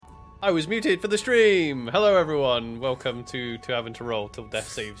I was muted for the stream. Hello everyone, welcome to Having to Roll Till Death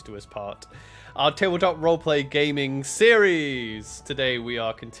Saves to Us part. Our tabletop roleplay gaming series. Today we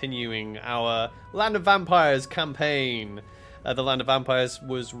are continuing our Land of Vampires campaign. The Land of Vampires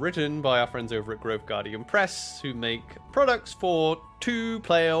was written by our friends over at Grove Guardian Press, who make products for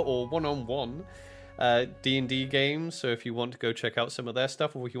 2-player or one-on-one D&D games. So if you want to go check out some of their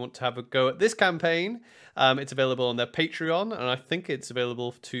stuff, or if you want to have a go at this campaign, it's available on their Patreon, and I think it's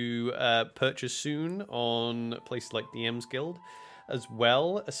available to purchase soon on places like DM's Guild as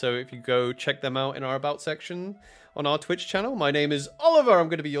well. So if you go check them out in our About section on our Twitch channel. My name is Oliver. I'm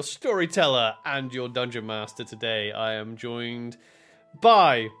going to be your storyteller and your dungeon master today. I am joined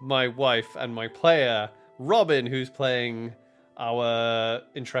by my wife and my player, Robin, who's playing our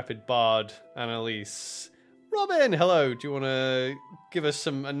intrepid bard, Annalise. Robin, hello. Do you want to give us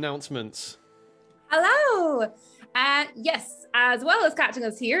some announcements? Hello. Yes, as well as catching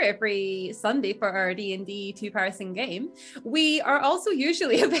us here every Sunday for our D&D two-person game, we are also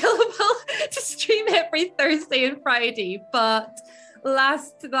usually available to stream every Thursday and Friday. But the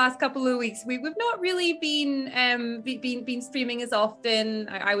last couple of weeks, we've not really been streaming as often.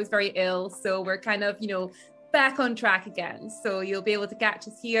 I was very ill, so we're kind of back on track again. So you'll be able to catch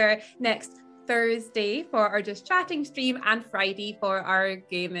us here next Thursday for our Just Chatting stream and Friday for our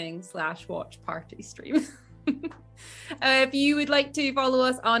gaming/watch party stream. If you would like to follow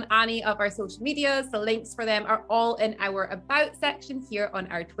us on any of our social medias, the links for them are all in our About section here on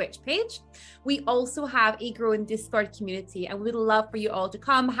our Twitch page. We also have a growing Discord community, and we'd love for you all to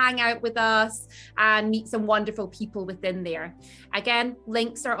come hang out with us and meet some wonderful people within there. Again,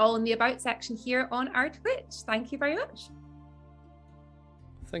 links are all in the About section here on our Twitch. Thank you very much.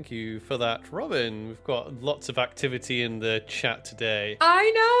 Thank you for that, Robin. We've got lots of activity in the chat today.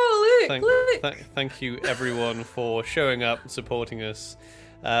 I know, look. Thank you, everyone, for showing up and supporting us.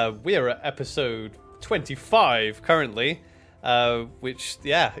 We are at episode 25 currently, which,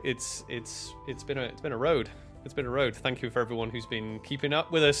 yeah, it's been a road. It's been a road. Thank you for everyone who's been keeping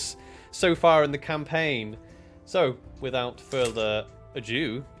up with us so far in the campaign. So, without further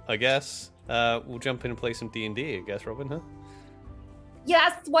ado, I guess we'll jump in and play some D&D. I guess, Robin, huh? Yeah,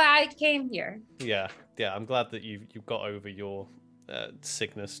 that's why I came here. Yeah. I'm glad that you got over your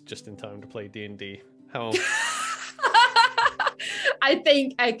sickness just in time to play D&D. How? I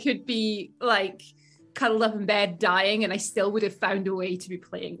think I could be like cuddled up in bed dying, and I still would have found a way to be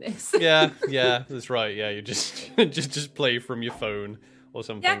playing this. yeah, that's right. Yeah, you just play from your phone or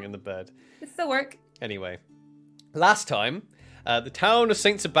something in the bed. It still work. Anyway, last time, the town of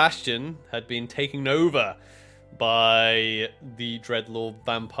Saint Sebastian had been taken over by the Dreadlord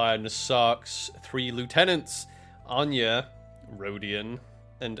vampire Nasark's 3 lieutenants, Anya, Rodion,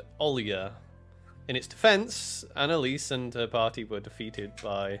 and Olia. In its defense, Annalise and her party were defeated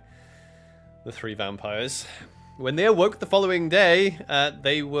by the 3 vampires. When they awoke the following day,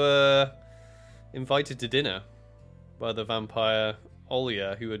 they were invited to dinner by the vampire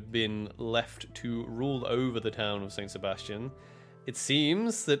Olia, who had been left to rule over the town of Saint Sebastian. It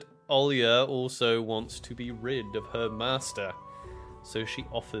seems that Olia also wants to be rid of her master, so she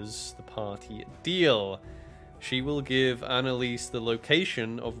offers the party a deal. She will give Annalise the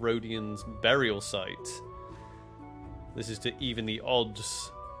location of Rodion's burial site. This is to even the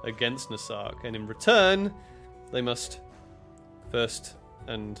odds against Nasark, and in return, they must first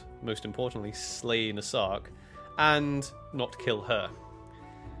and most importantly slay Nasark and not kill her.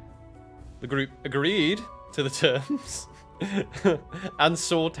 The group agreed to the terms and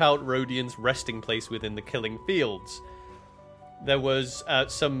sought out Rodion's resting place within the Killing Fields. There was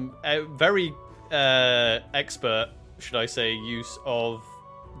some very expert, should I say, use of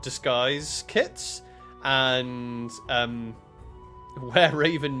disguise kits and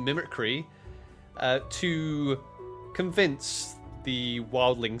were-raven mimicry to convince the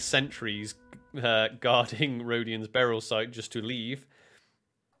wildling sentries guarding Rodion's burial site just to leave.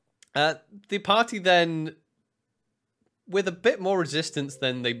 The party then, with a bit more resistance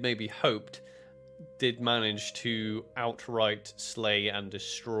than they maybe hoped, did manage to outright slay and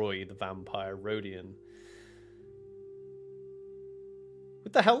destroy the vampire Rodion.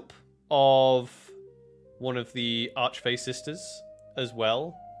 With the help of one of the Archfey sisters as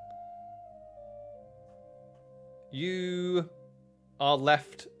well, you are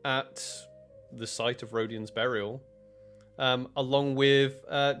left at the site of Rodion's burial, along with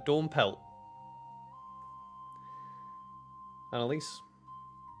Dormpelt. Annalise,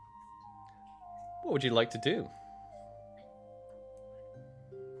 what would you like to do?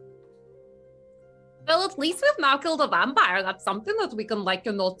 Well, at least we've now killed a vampire. That's something that we can,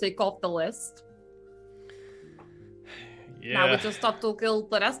 take off the list. Now we Yeah. just have to kill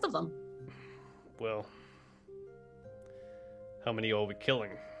the rest of them. Well, how many are we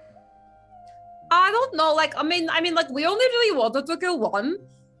killing? I don't know. Like, I mean, like, we only really wanted to kill one,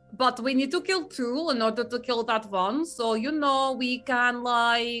 but we need to kill two in order to kill that one. So, we can,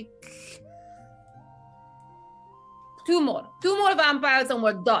 like, two more vampires and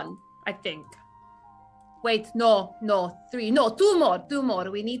we're done, I think. Wait, no, three. No, two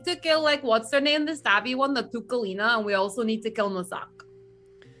more. We need to kill, like, what's her name? The stabby one that took Kalina, and we also need to kill Nasak.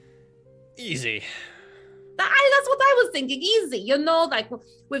 Easy. That's what I was thinking. Easy, like,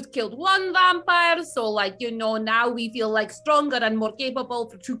 we've killed one vampire, so, like, now we feel, like, stronger and more capable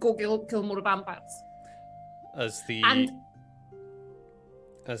to go kill more vampires. As the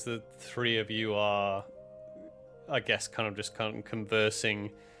three of you are, I guess, kind of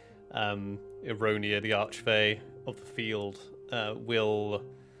conversing, Ironia, the Archfey of the field, will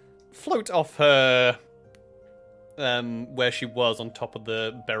float off her where she was on top of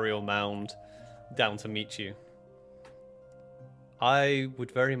the burial mound down to meet you. I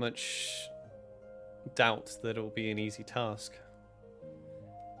would very much doubt that it will be an easy task.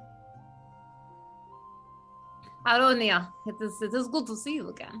 Aronia, it is good to see you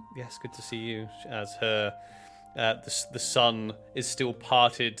again. Yes, good to see you. As her, the sun is still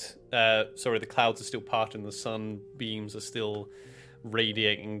parted. The clouds are still parted, and the sunbeams are still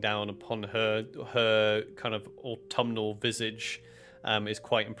radiating down upon her. Her kind of autumnal visage is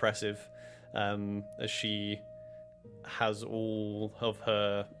quite impressive, as she has all of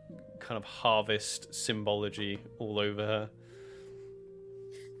her kind of harvest symbology all over her.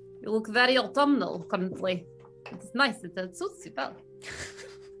 You look very autumnal currently. It's nice. It suits you well.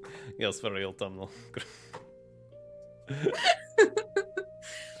 Yes, very autumnal.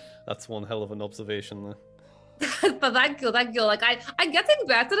 That's one hell of an observation there. But thank you. Like, I'm getting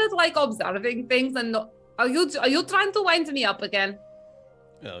better at, like, observing things. And are you trying to wind me up again?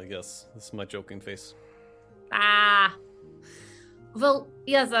 Oh, yes, this is my joking face. Well,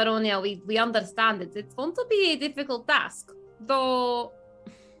 yes, Aronia, we understand it. It's going to be a difficult task, though.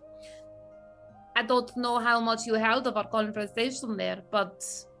 I don't know how much you held of our conversation there, but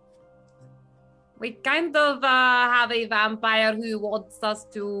we kind of have a vampire who wants us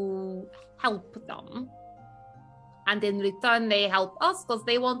to help them. And in return, they help us because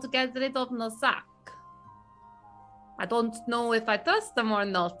they want to get rid of Nasak. I don't know if I trust them or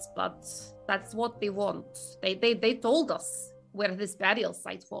not, but that's what they want. They told us where this burial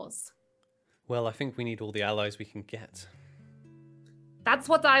site was. Well, I think we need all the allies we can get. That's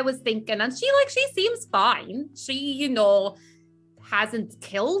what I was thinking. And she seems fine. She, hasn't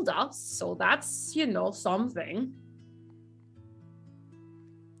killed us. So that's, something.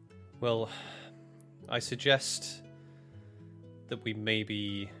 Well, I suggest that we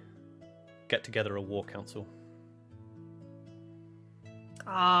maybe get together a war council.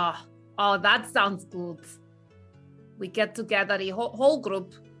 Oh, that sounds good. We get together a whole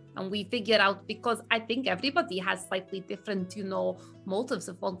group and we figure out, because I think everybody has slightly different, motives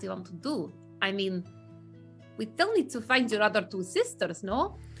of what they want to do. I mean, we still need to find your other two sisters,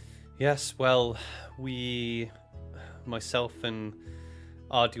 no? Yes, well, myself and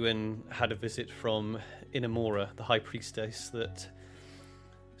Arduin had a visit from Inamora, the high priestess that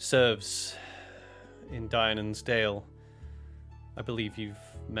serves in Dianon's Dale. I believe you've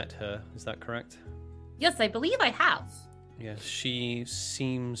met her, is that correct? Yes, I believe I have. Yes, she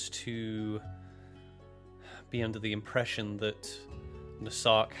seems to be under the impression that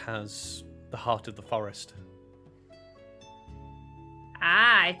Nasak has the heart of the forest.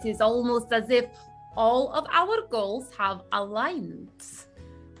 It is almost as if all of our goals have aligned.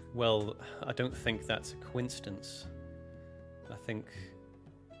 Well, I don't think that's a coincidence. I think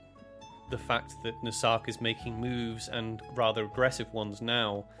the fact that Nasak is making moves, and rather aggressive ones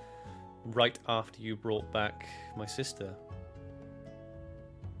now, right after you brought back my sister.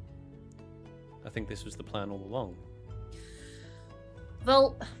 I think this was the plan all along.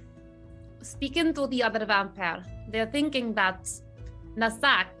 Well, speaking to the other vampire, they're thinking that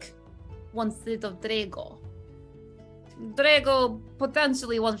Nasak wants rid of Drago. Drago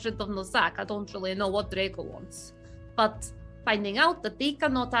potentially wants rid of Nasak. I don't really know what Drago wants. But finding out that they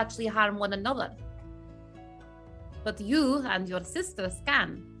cannot actually harm one another. But you and your sisters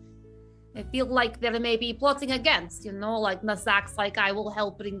can. I feel like they may be plotting against, like Nasak's like, I will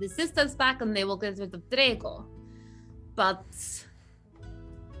help bring the sisters back and they will get rid of Drago. But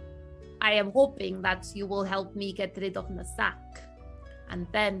I am hoping that you will help me get rid of Nasak. And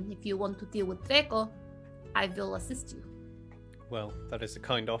then, if you want to deal with Drago, I will assist you. Well, that is a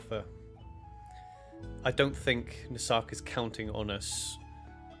kind offer. I don't think Nasak is counting on us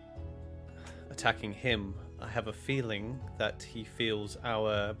attacking him. I have a feeling that he feels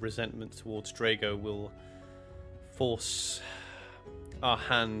our resentment towards Drago will force our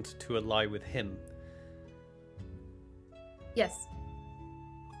hand to ally with him. Yes.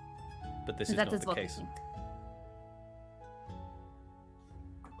 But this is That not is the what I case. think.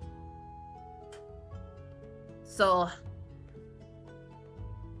 So,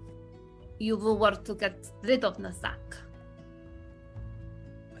 you will work to get rid of Nasak.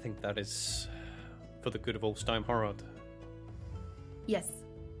 I think that is for the good of Olstein Horod. Yes.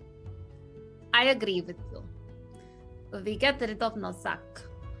 I agree with you. If we get rid of Nasak,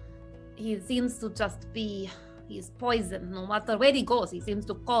 he seems to just be, he's poison. No matter where he goes, he seems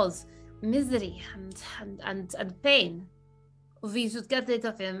to cause misery and pain. We should get rid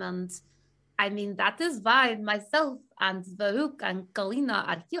of him, and I mean, that is why myself and Varuk and Kalina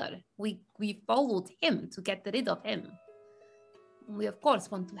are here. We followed him to get rid of him. We, of course,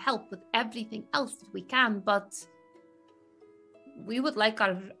 want to help with everything else that we can, but we would like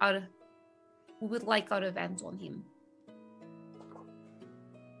our revenge on him.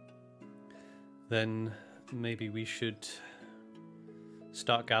 Then maybe we should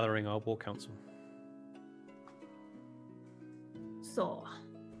start gathering our war council. So,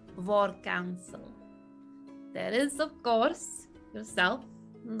 War Council. There is, of course, yourself,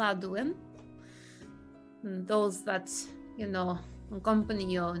 Laduin, and those that, you know, accompany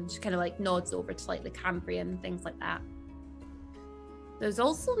you, and she kind of like nods over to like the Cambrian and things like that. There's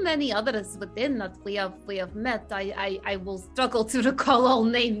also many others within that we have met. I will struggle to recall all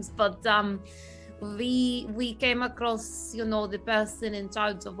names, but we came across, you know, the person in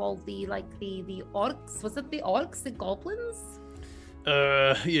charge of all the the orcs. Was it the orcs, the goblins?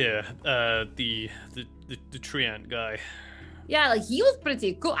 The treant guy. Yeah, like he was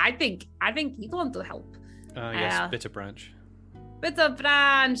pretty cool. I think he'd want to help. Yes, Bitterbranch.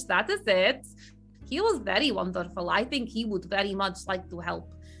 Bitterbranch, that is it. He was very wonderful. I think he would very much like to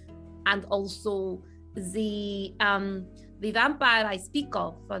help. And also the vampire I speak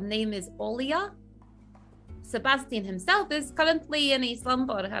of, her name is Olia. Sebastian himself is currently in a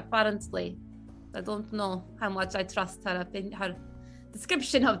slumber, apparently. I don't know how much I trust her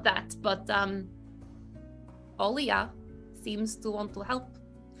description of that, but Olia seems to want to help.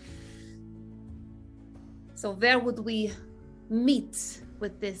 So where would we meet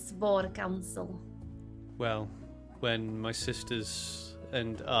with this war council? Well, when my sisters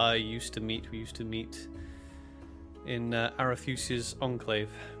and I used to meet, we used to meet in Arethusa's enclave.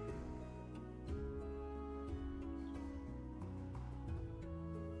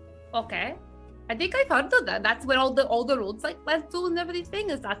 Okay. I think I've heard of that. That's where all the roads like led to and everything.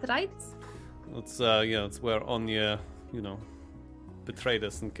 Is that right? It's it's where Anya, betrayed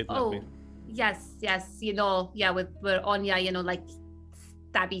us and kidnapped me. Yes, you know, yeah, with where Anya, like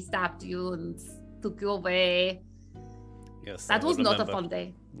stabbed you and took you away. Yes, that was not a fun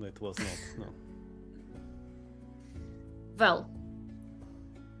day. It was not, no. Well,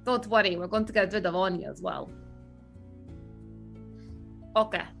 don't worry, we're going to get rid of Anya as well.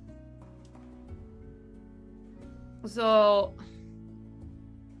 Okay. So,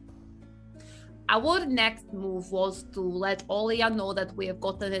 our next move was to let Olia know that we have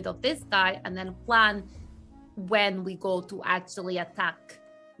gotten rid of this guy and then plan when we go to actually attack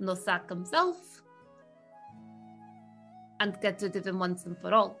Nosak himself and get rid of him once and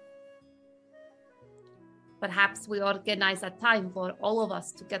for all. Perhaps we organize a time for all of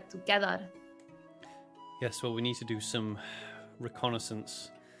us to get together. Yes, well, we need to do some reconnaissance.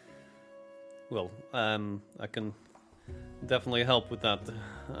 Well, I can definitely help with that.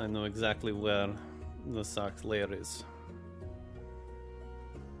 I know exactly where Nosak's lair is.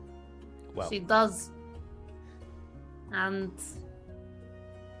 Well, she does. And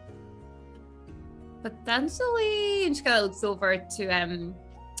potentially, and she kind of looks over to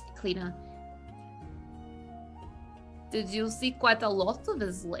Kleena. Did you see quite a lot of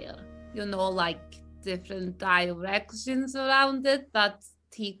his lair? Like different directions around it that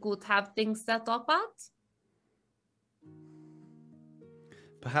he could have things set up at?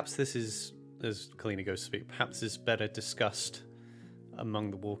 Perhaps this is, as Kalina goes to speak, perhaps this is better discussed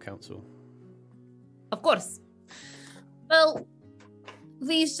among the War Council. Of course. Well,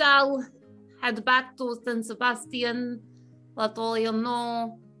 we shall head back to San Sebastian, let Olia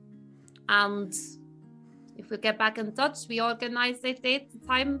know, and if we get back in touch, we organize a date,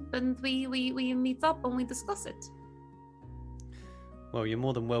 time, and we meet up and we discuss it. Well, you're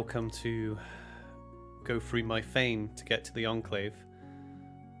more than welcome to go through my fane to get to the Enclave.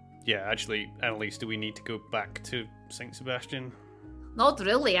 Yeah, actually, Annalise, do we need to go back to St. Sebastian? Not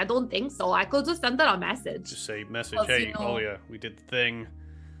really, I don't think so. I could just send her a message. Just say, message, Well, hey, Olia, we did the thing.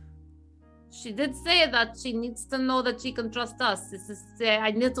 She did say that she needs to know that she can trust us. This is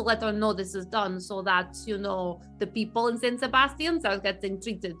I need to let her know this is done so that, the people in St. Sebastian's are getting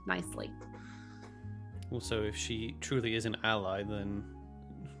treated nicely. Also, if she truly is an ally, then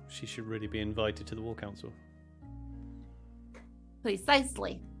she should really be invited to the War Council.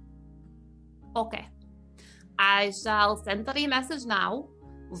 Precisely. Okay. I shall send her a message now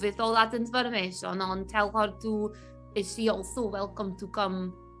with all that information and tell her is she also welcome to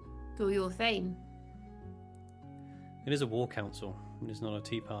come to your fame? It is a War Council. It is not a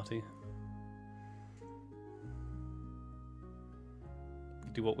tea party.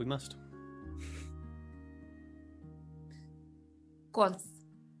 We do what we must. Of course.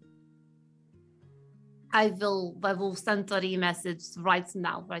 I will send her a message right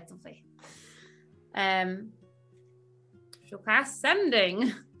now, right away. Okay,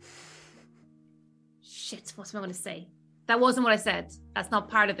 sending. Shit, what am I going to say? That wasn't what I said. That's not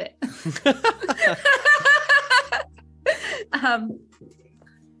part of it.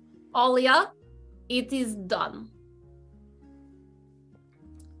 Olia, it is done.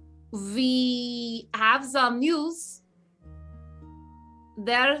 We have some news.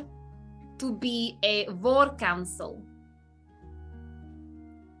 There to be a war council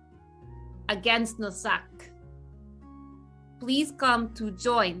against Nosak. Please come to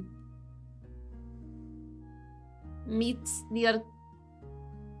join. Meet near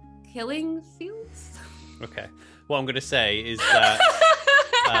Killing Fields. Okay. What I'm going to say is that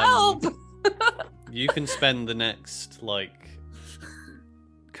Help! You can spend the next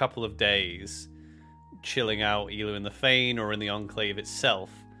couple of days chilling out either in the Fane or in the Enclave itself,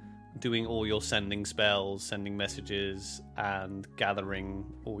 doing all your sending spells, sending messages, and gathering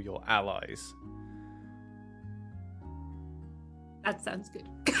all your allies. That sounds good.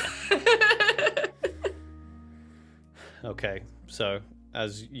 Okay, so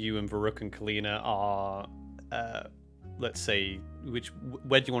as you and Varuk and Kalina are, let's say,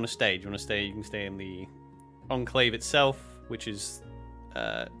 where do you want to stay? Do you want to stay? You can stay in the Enclave itself, which is,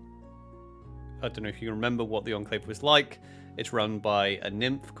 I don't know if you remember what the Enclave was like. It's run by a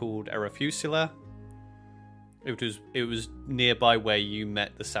nymph called Erafusula. It was nearby where you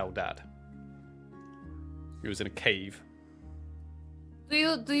met the Saudad. It was in a cave. Do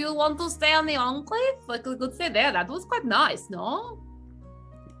you want to stay on the Enclave? We could stay there. That was quite nice, no?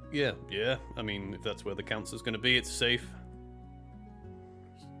 Yeah. I mean, if that's where the council's going to be, it's safe.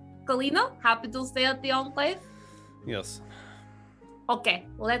 Kalina, happy to stay at the Enclave? Yes. Okay,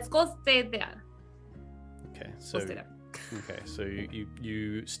 let's go stay there. Okay, so We'll stay there. Okay, so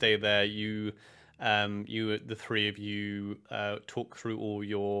you stay there. You the three of you talk through all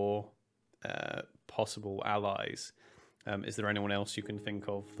your possible allies. Is there anyone else you can think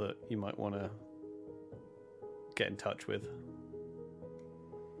of that you might want to get in touch with?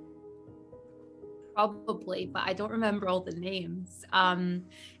 Probably, but I don't remember all the names.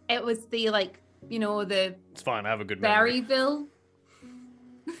 It was the the It's fine. I have a good memory. Berryville.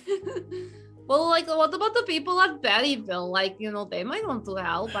 Well, what about the people at Berryville? They might want to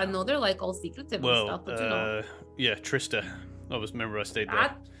help. I know they're all secretive and stuff, but yeah, Trista. Remember I stayed there.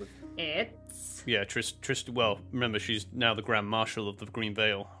 that was it. Yeah, Trista. Well, remember she's now the Grand Marshal of the Green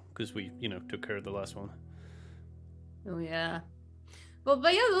Vale because we, took care of the last one. Oh yeah. But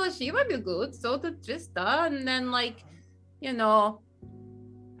yeah, she might be good. So did Trista, and then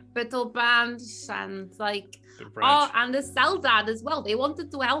Bittleband and and the Seldad as well. They wanted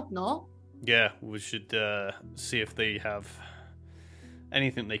to help, no? Yeah, we should see if they have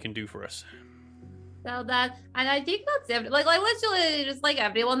anything they can do for us. So that, and I think that's literally just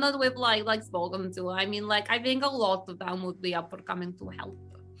everyone that we've spoken to. I mean, I think a lot of them would be up for coming to help.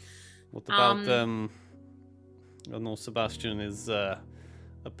 What about I know Sebastian is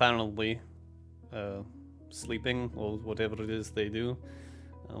apparently sleeping or whatever it is they do.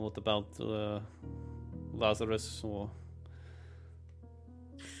 What about Lazarus or?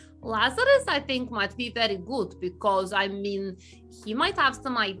 Lazarus, I think, might be very good because, he might have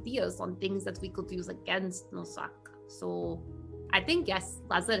some ideas on things that we could use against Nosak. So I think, yes,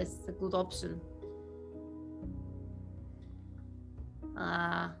 Lazarus is a good option.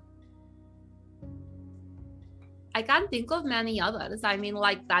 I can't think of many others. That's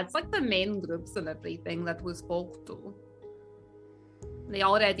the main groups and everything that we spoke to. They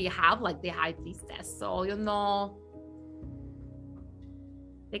already have, the High Priestess, so,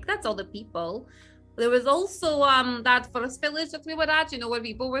 I think that's all the people. There was also that first village that we were at, where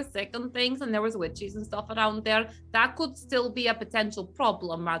people were sick and things, and there was witches and stuff around there. That could still be a potential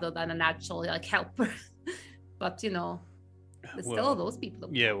problem rather than an actual helper. But there's still all those people.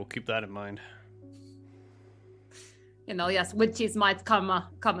 Yeah, we'll keep that in mind. Yes, witches might come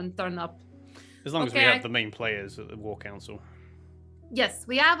and turn up. As long as we Okay. have the main players at the War Council. Yes,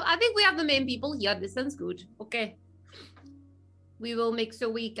 we have. I think we have the main people here. This sounds good. Okay. We will make sure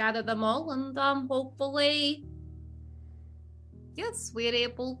we gather them all, and hopefully, yes, we're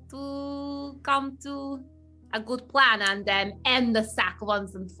able to come to a good plan and end the sack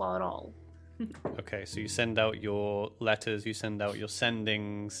once and for all. Okay, so you send out your letters, you send out your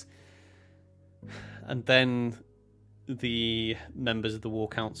sendings, and then the members of the War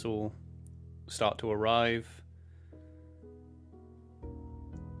Council start to arrive.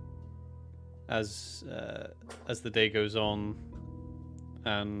 As the day goes on,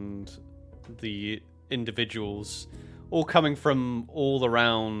 and the individuals all coming from all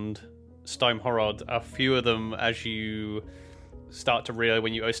around Steimhorod, a few of them, as you start to realize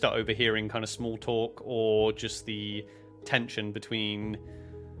when you start overhearing kind of small talk or just the tension between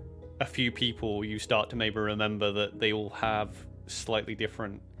a few people, you start to maybe remember that they all have slightly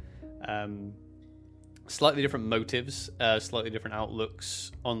different motives, slightly different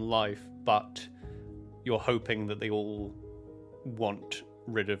outlooks on life, but you're hoping that they all want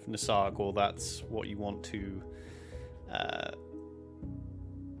rid of Nasarg, or that's what you want to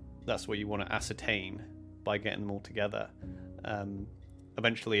ascertain by getting them all together.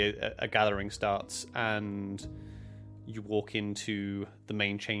 Eventually a gathering starts, and you walk into the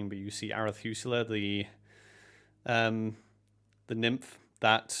main chamber. You see Arathusula, the nymph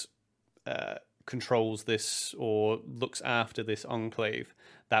that controls this or looks after this enclave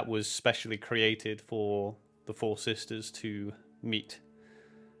that was specially created for the Four Sisters to meet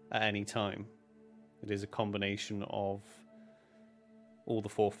at any time. It is a combination of all the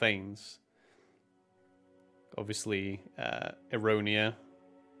four Fanes. Obviously, Eronia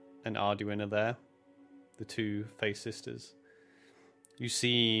and Arduin are there, the two Fae sisters. You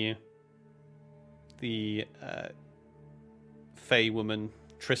see the Fae woman,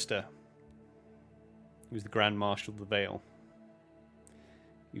 Trista, who's the Grand Marshal of the Vale.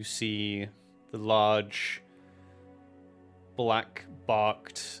 You see the large,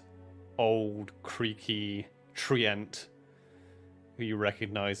 black-barked, old, creaky treant, who you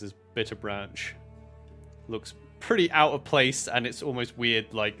recognize as Bitterbranch. Looks pretty out of place, and it's almost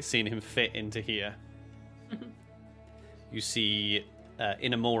weird, like, seeing him fit into here. You see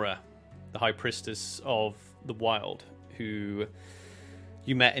Inamora, the High Priestess of the Wild, who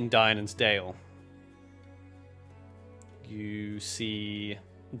you met in Dianon's Dale. You see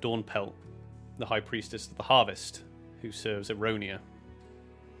Dawnpelt, the High Priestess of the Harvest, who serves Eronia.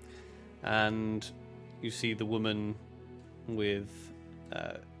 And you see the woman with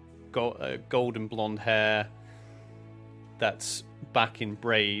golden blonde hair that's back in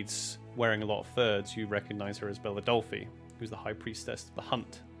braids, wearing a lot of furs. You recognize her as Belladolfi, who's the High Priestess of the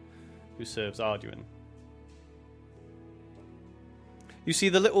Hunt, who serves Arduin. You see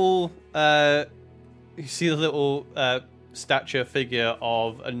the little stature figure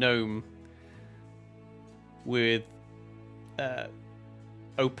of a gnome with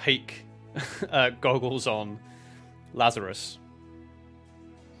opaque goggles on, Lazarus,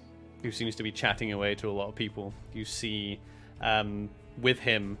 who seems to be chatting away to a lot of people. You see with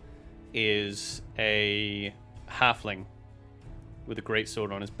him is a halfling with a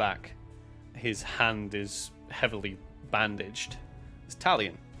greatsword on his back. His hand is heavily bandaged. It's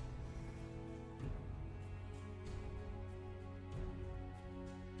Talion.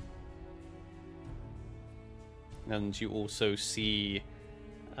 And you also see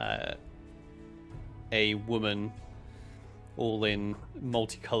a woman all in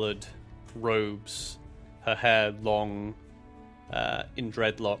multicolored robes, her hair long, in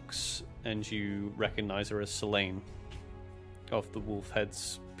dreadlocks, and you recognize her as Selene of the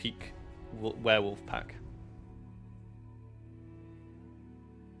Wolfhead's Peak werewolf pack.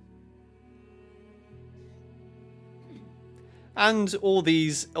 And all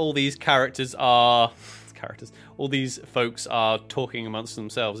these characters are all these folks are talking amongst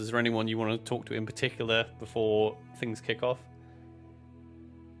themselves. Is there anyone you want to talk to in particular before things kick off?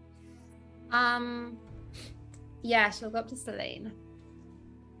 Yeah, she'll go up to Selene.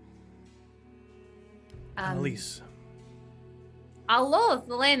 Elise. Hello,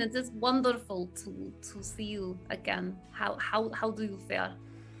 Selene. It is wonderful to see you again. How do you fare?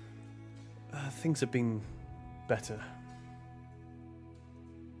 Things have been better.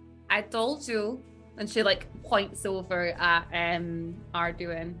 I told you. And she points over at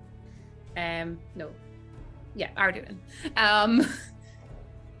Arduin. Arduin.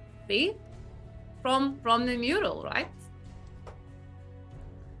 See? From the mural, right?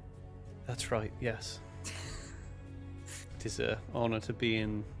 That's right, yes. It is an honor to be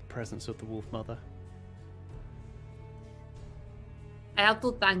in the presence of the Wolf Mother. I have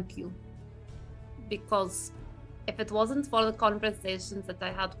to thank you. because if it wasn't for the conversations that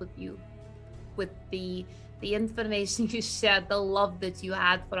I had with you, with the information you shared, the love that you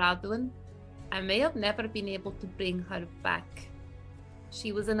had for Adwin, I may have never been able to bring her back.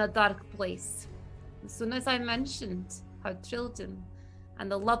 She was in a dark place. As soon as I mentioned her children and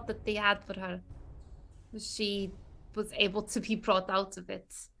the love that they had for her, she was able to be brought out of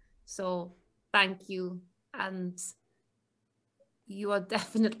it. So thank you. And you are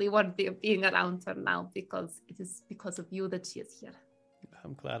definitely worthy of being around her now, because it is because of you that she is here.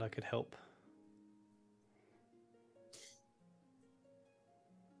 I'm glad I could help.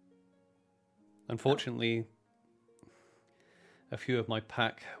 Unfortunately, a few of my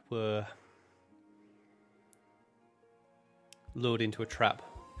pack were lured into a trap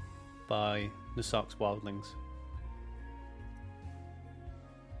by Nasark's wildlings.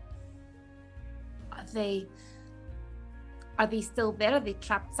 Are they still there? Are they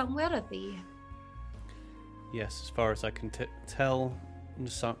trapped somewhere? Are they? Yes, as far as I can tell,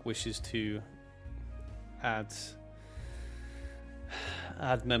 Nasark wishes to add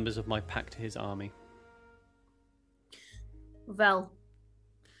members of my pack to his army. Well,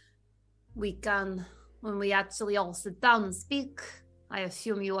 we can, when we actually all sit down and speak, I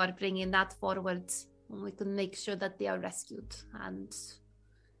assume you are bringing that forward, and we can make sure that they are rescued and,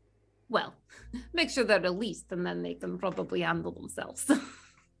 well, make sure they're released, and then they can probably handle themselves.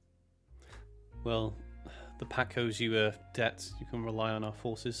 Well, the pack owes you a debt. You can rely on our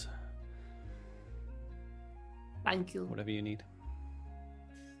forces. Thank you. Whatever you need.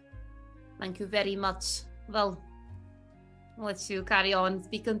 Thank you very much. Well, I'll let you carry on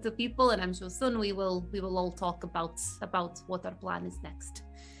speaking to people, and I'm sure soon we will all talk about what our plan is next.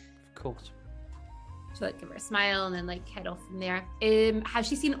 Of course. She'll like give her a smile and then like head off from there. Has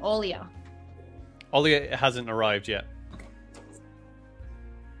she seen Olia? Olia hasn't arrived yet.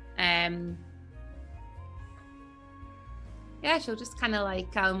 Yeah, she'll just kind of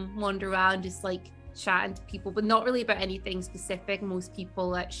like wander around, just like chatting to people, but not really about anything specific. Most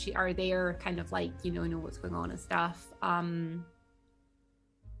people that she are there kind of like, know what's going on and stuff.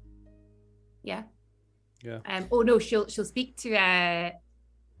 Yeah. Oh no, she'll speak to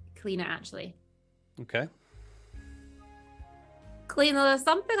Kalina actually. Okay. Kalina, there's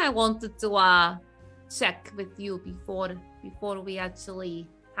something I wanted to check with you before we actually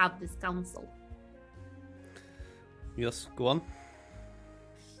have this council. Yes, go on.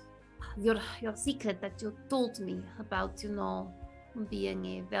 Your secret that you told me about, being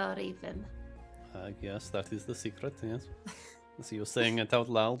a Valraven. Yes, that is the secret, yes. So you're saying it out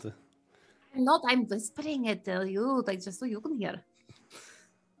loud. I'm whispering it to you, like just so you can hear.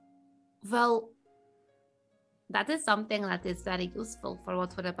 Well, that is something that is very useful for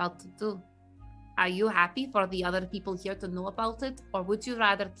what we're about to do. Are you happy for the other people here to know about it, or would you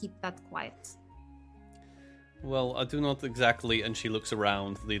rather keep that quiet? Well, I do not exactly, and she looks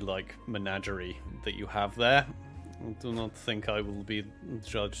around the, menagerie that you have there. I do not think I will be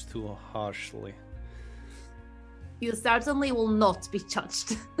judged too harshly. You certainly will not be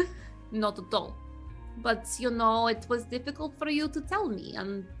judged. Not at all. But, it was difficult for you to tell me,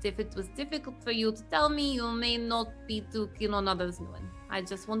 and if it was difficult for you to tell me, you may not be too keen on others knowing. I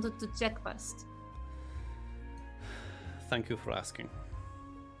just wanted to check first. Thank you for asking.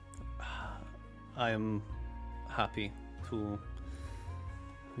 I am happy to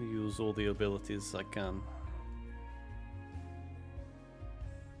use all the abilities I can.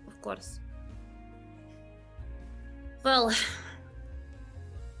 Of course. Well,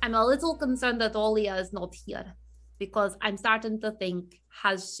 I'm a little concerned that Olia is not here, because I'm starting to think,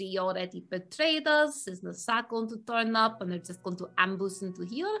 has she already betrayed us? Is Nasak going to turn up and they're just going to ambush into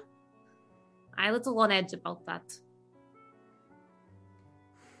here? I'm a little on edge about that.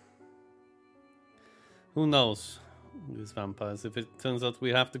 Who knows, these vampires. If it turns out we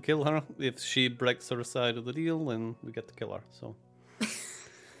have to kill her, if she breaks her side of the deal, then we get to kill her, so.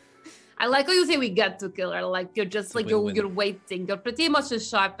 I like how you say we get to kill her, like you're just like, you're waiting. You're pretty much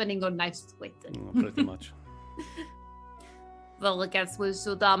just sharpening your knife, just waiting. Pretty much. Well, I guess we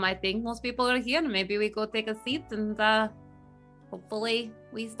should, I think most people are here. Maybe we go take a seat and hopefully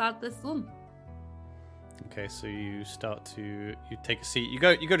we start this soon. Okay, so you take a seat. You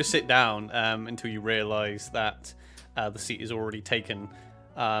go to sit down until you realise that the seat is already taken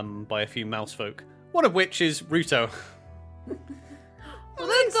by a few mouse folk. One of which is Ruto.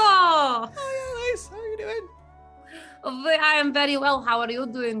 Ruto! Oh yeah, Liz. How are you doing? I am very well. How are you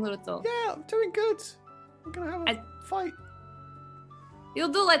doing, Ruto? Yeah, I'm doing good. I'm gonna have a fight.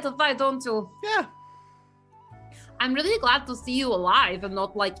 You do like to fight, don't you? Yeah. I'm really glad to see you alive and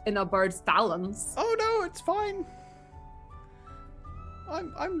not like in a bird's talons. Oh no, it's fine.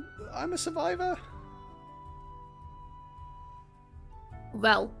 I'm a survivor.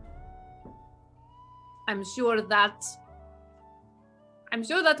 Well, I'm sure that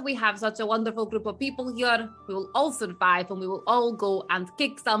we have such a wonderful group of people here. We will all survive and we will all go and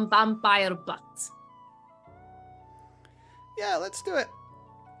kick some vampire butt. Yeah, let's do it.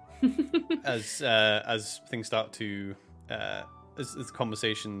 As things start to as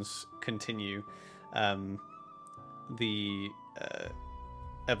conversations continue, the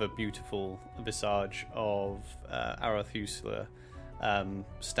ever beautiful visage of Arethusa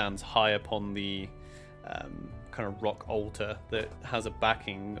stands high upon the kind of rock altar that has a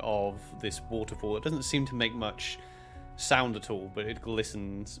backing of this waterfall. It doesn't seem to make much sound at all, but it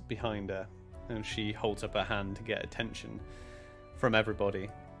glistens behind her, and she holds up her hand to get attention from everybody.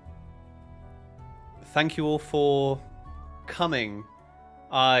 Thank you all for coming.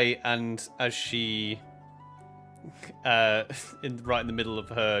 And as she right in the middle of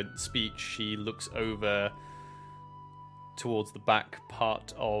her speech, she looks over towards the back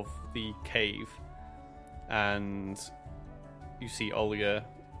part of the cave, and you see Olga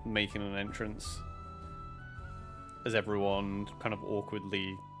making an entrance as everyone kind of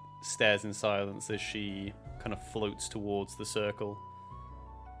awkwardly stares in silence as she kind of floats towards the circle,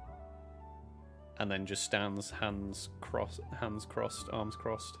 and then just stands hands crossed, arms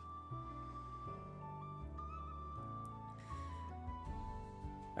crossed.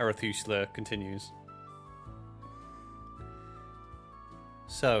 Arethusa continues.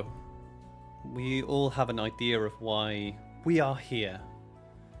 So, we all have an idea of why we are here.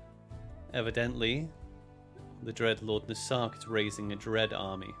 Evidently, the Dread Lord Nasark is raising a Dread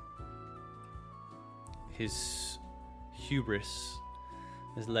army. His hubris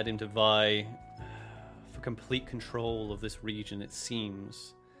has led him to vie for complete control of this region, it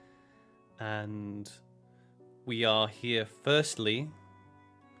seems. And we are here, firstly,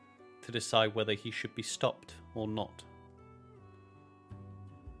 to decide whether he should be stopped or not.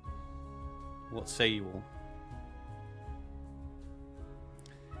 What say you all?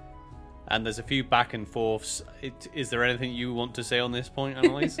 And there's a few back and forths. Is there anything you want to say on this point,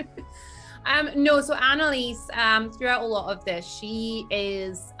 Annalise? No, so Annalise, throughout a lot of this, she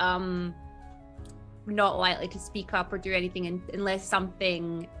is not likely to speak up or do anything unless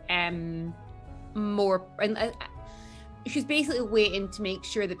something more... she's basically waiting to make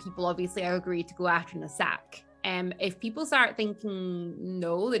sure that people obviously are agreed to go after Nasak. If people start thinking,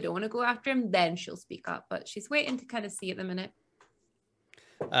 no, they don't want to go after him, then she'll speak up. But she's waiting to kind of see at the minute.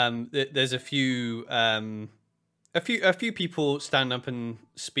 There's a few people stand up and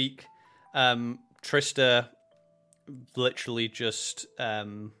speak. Trista literally just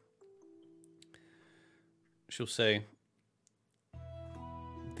she'll say,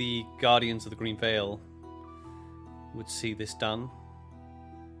 the Guardians of the Green Veil would see this done.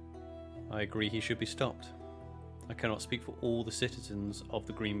 I agree he should be stopped. I cannot speak for all the citizens of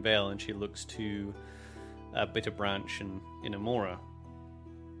the Green Veil. And she looks to Bitterbranch and Inamora.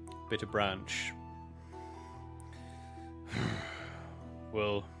 Bitterbranch.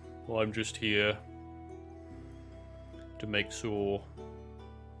 Well, I'm just here to make sure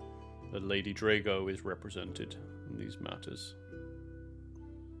that Lady Drago is represented in these matters.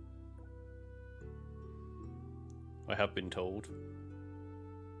 I have been told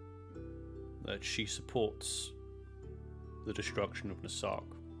that she supports the destruction of Nasak.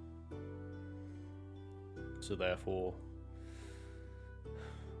 So therefore,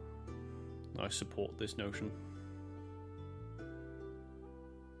 I support this notion.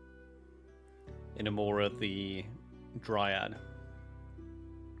 Inamora the Dryad.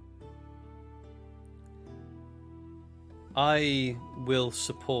 I will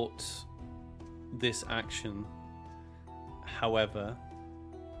support this action. However,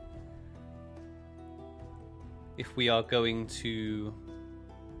 if we are going to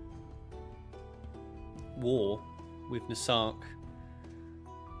war with Nasak,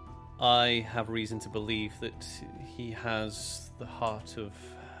 I have reason to believe that he has the heart of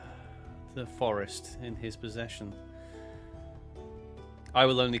the forest in his possession. I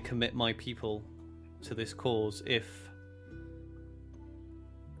will only commit my people to this cause if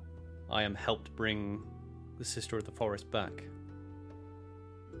I am helped bring the Sister of the Forest back.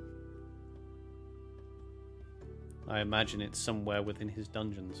 I imagine it's somewhere within his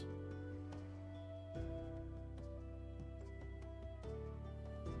dungeons.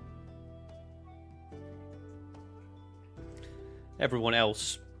 Everyone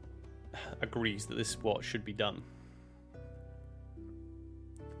else agrees that this is what should be done.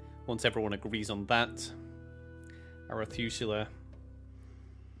 Once everyone agrees on that, Arethusa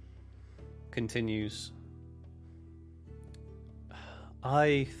continues.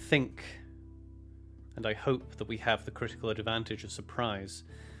 I think and I hope that we have the critical advantage of surprise.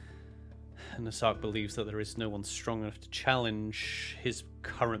 Nasark believes that there is no one strong enough to challenge his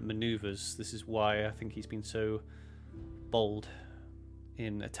current maneuvers. This is why I think he's been so bold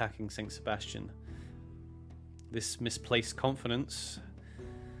in attacking Saint Sebastian. This misplaced confidence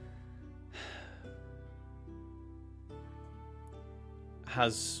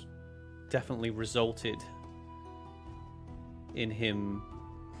has definitely resulted in him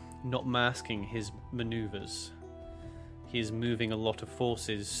not masking his maneuvers. He is moving a lot of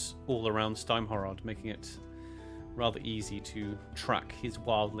forces all around Steimhorod, making it rather easy to track his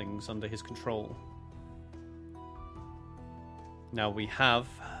wildlings under his control. Now we have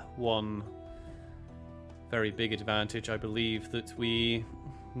one very big advantage, I believe, that we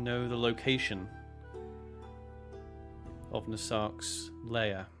know the location of Nasark's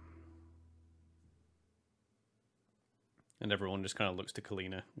lair. And everyone just kind of looks to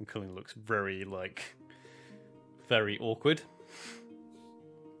Kalina, and Kalina looks very awkward.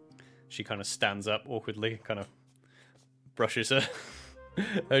 She kind of stands up awkwardly, kind of brushes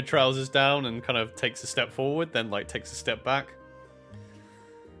her trousers down and kind of takes a step forward, then takes a step back.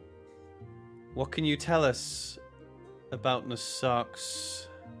 What can you tell us about Nasark's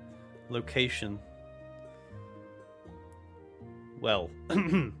location? Well,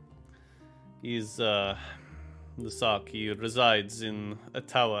 he's Nasark. He resides in a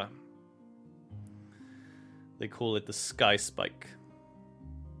tower. They call it the Sky Spike.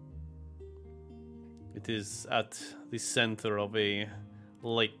 It is at the center of a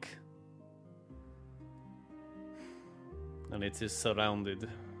lake, and it is surrounded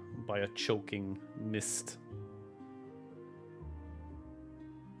by a choking mist.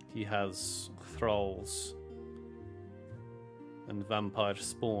 He has thralls and vampire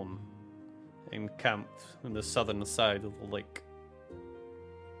spawn encamped on the southern side of the lake.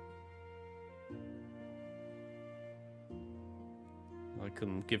 I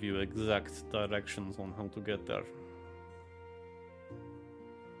can give you exact directions on how to get there.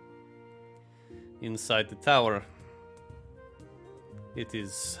 Inside the tower, it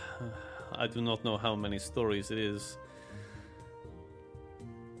is... I do not know how many stories it is,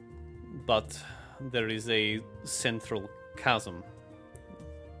 but there is a central chasm.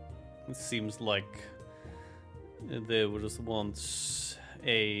 It seems like there was once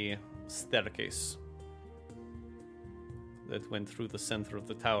a staircase that went through the center of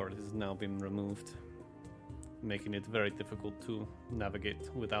the tower. It has now been removed, making it very difficult to navigate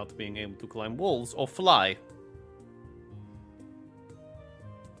without being able to climb walls or fly.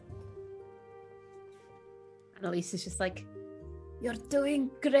 Annalise is just like, "You're doing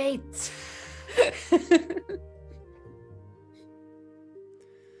great."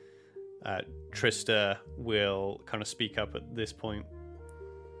 Trista will kind of speak up at this point.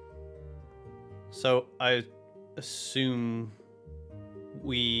 So I assume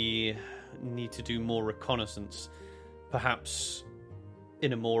we need to do more reconnaissance. Perhaps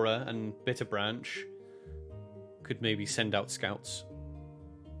Inamora and Bitterbranch could maybe send out scouts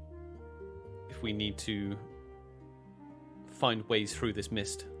if we need to find ways through this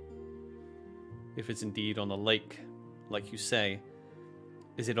mist. If it's indeed on a lake, like you say,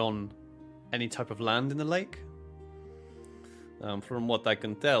 is it on any type of land in the lake? From what I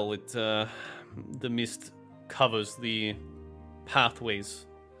can tell, the mist covers the pathways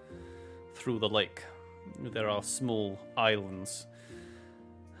through the lake. There are small islands,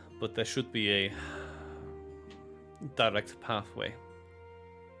 but there should be a direct pathway,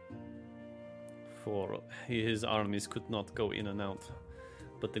 for his armies could not go in and out.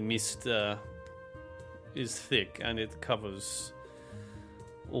 But the mist is thick, and it covers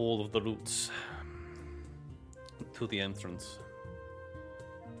all of the routes to the entrance.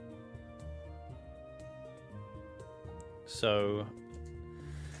 So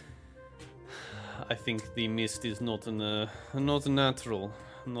I think the mist is not natural,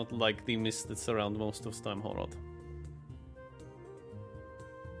 not like the mist that surrounds most of Steimhorod.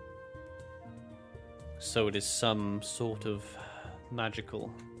 So it is some sort of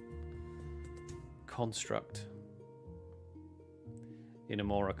magical construct.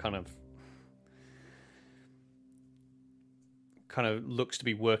 Inamora kind of looks to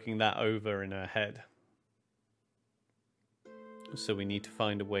be working that over in her head. So we need to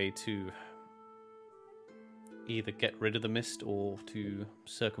find a way to either get rid of the mist or to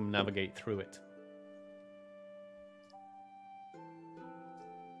circumnavigate through it.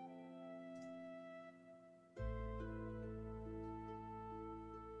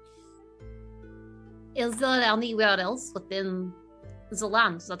 Is there anywhere else within the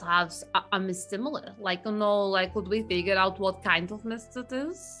land that has a mist similar? Could we figure out what kind of mist it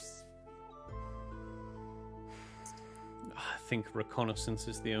is? think reconnaissance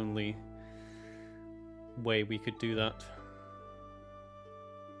is the only way we could do that.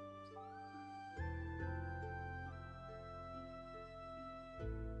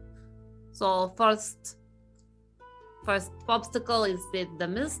 So first obstacle is with the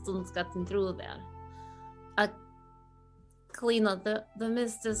mist and getting through there. Kalina, the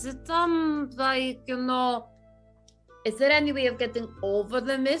mist, is it like, is there any way of getting over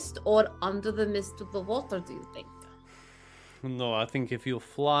the mist or under the mist to the water, do you think? No, I think if you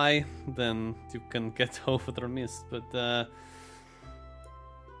fly, then you can get over the mist, but the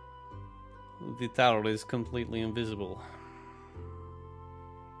tower is completely invisible.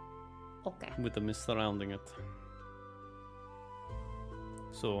 Okay. With the mist surrounding it.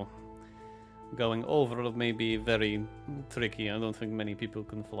 So, going over it may be very tricky. I don't think many people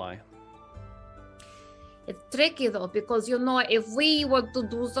can fly. It's tricky though, because if we were to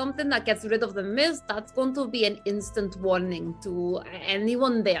do something that gets rid of the mist, that's going to be an instant warning to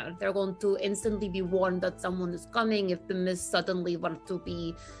anyone there. They're going to instantly be warned that someone is coming if the mist suddenly were to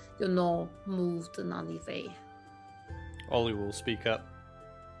be, moved in any way. Ollie will speak up.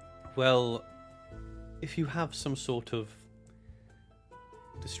 Well, if you have some sort of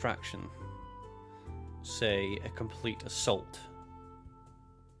distraction, say a complete assault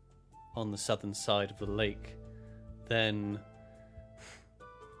on the southern side of the lake, then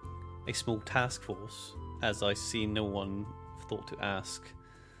a small task force, as I see no one thought to ask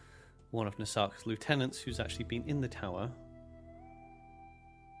one of Nasak's lieutenants who's actually been in the tower,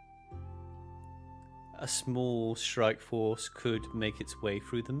 a small strike force could make its way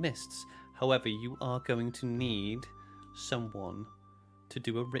through the mists. However, you are going to need someone to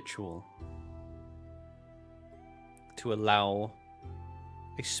do a ritual to allow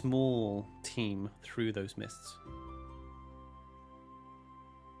a small team through those mists.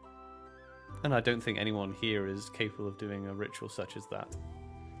 And I don't think anyone here is capable of doing a ritual such as that.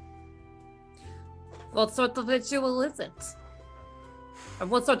 What sort of ritual is it? Or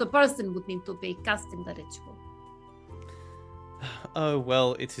what sort of person would need to be casting the ritual? Oh,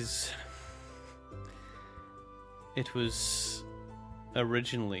 well, it was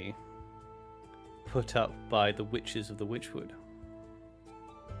originally put up by the witches of the Witchwood.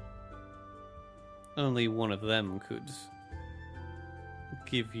 Only one of them could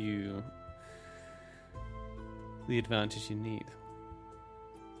give you the advantage you need.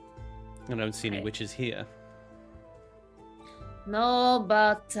 I don't see any witches here. No,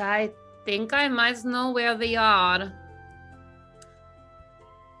 but I think I might know where they are.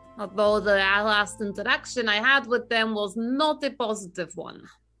 Although the last interaction I had with them was not a positive one.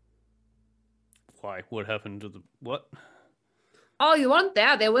 Why? What happened to the... what? Oh, you weren't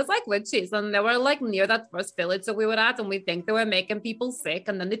there. There was witches, and they were near that first village that we were at, and we think they were making people sick,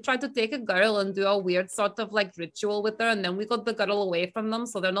 and then they tried to take a girl and do a weird sort of ritual with her, and then we got the girl away from them,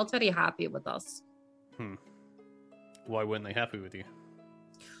 so they're not very happy with us. Why weren't they happy with you?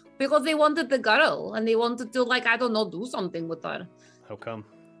 Because they wanted the girl, and they wanted to, I don't know, do something with her. How come?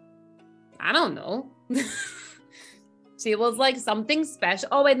 I don't know. She was something special.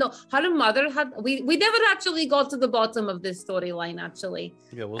 Oh, wait, no. Her mother had... We never actually got to the bottom of this storyline, actually.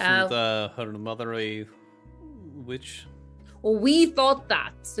 Yeah, wasn't her mother a witch? Well, we thought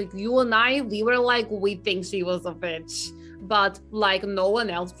that. So you and I, we were we think she was a witch. But, no one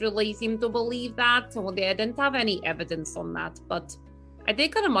else really seemed to believe that. So they didn't have any evidence on that. But I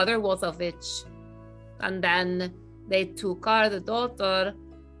think her mother was a witch. And then they took her, the daughter,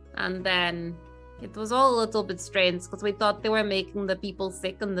 and then... It was all a little bit strange because we thought they were making the people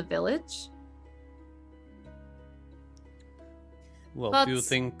sick in the village. Well, but... do you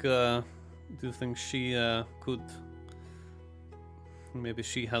think she could? Maybe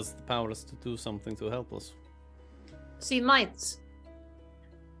she has the powers to do something to help us. She might.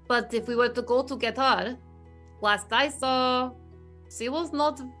 But if we were to go to get her, last I saw, she was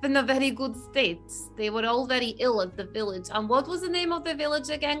not in a very good state. They were all very ill at the village. And what was the name of the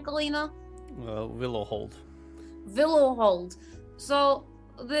village again, Kalina? Willowhold. Willowhold. So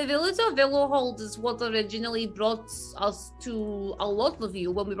the village of Willowhold is what originally brought us to a lot of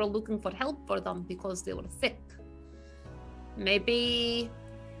you when we were looking for help for them because they were sick. Maybe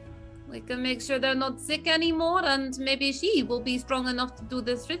we can make sure they're not sick anymore, and maybe she will be strong enough to do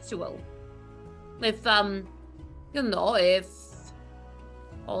this ritual. If if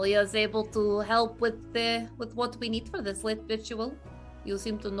Olia is able to help with what we need for this late ritual, you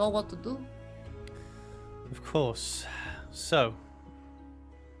seem to know what to do. Of course. So,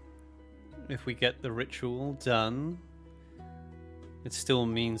 if we get the ritual done, it still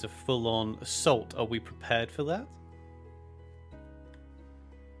means a full-on assault. Are we prepared for that?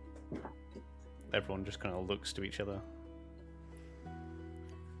 Everyone just kind of looks to each other.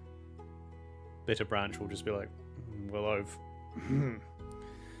 Bitter Branch will just be like, well,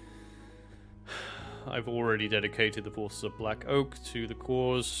 I've already dedicated the forces of Black Oak to the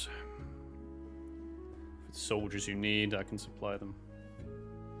cause. If it's soldiers you need, I can supply them.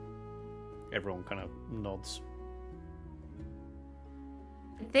 Everyone kind of nods.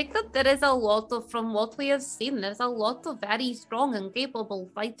 I think that there is a lot of, from what we have seen, there's a lot of very strong and capable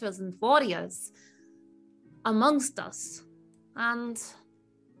fighters and warriors amongst us. And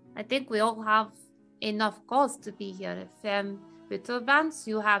I think we all have enough cause to be here. If Bitter Branch,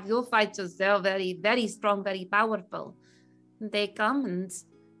 you have your fighters, they're very, very strong, very powerful. They come and,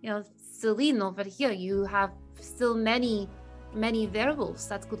 Celine over here, you have still many werewolves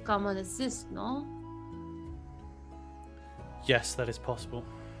that could come and assist, no? Yes, that is possible.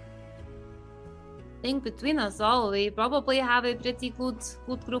 I think between us all, we probably have a pretty good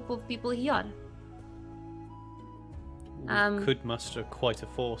group of people here. We could muster quite a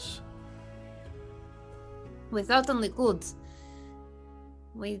force. We certainly could.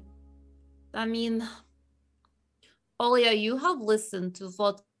 Olia, you have listened to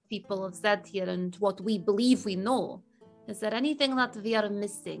what people have said here and what we believe we know. Is there anything that we are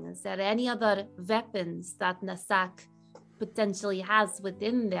missing? Is there any other weapons that Nasak potentially has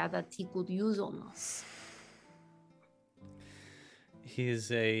within there that he could use on us? He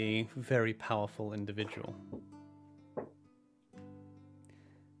is a very powerful individual.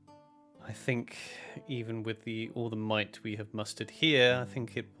 I think even with all the might we have mustered here, I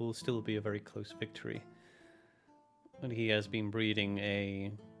think it will still be a very close victory. And he has been breeding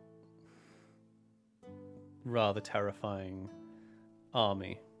a rather terrifying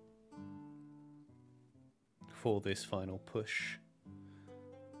army for this final push.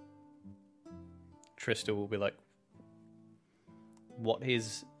 Trista will be like, what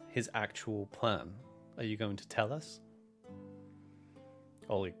is his actual plan? Are you going to tell us?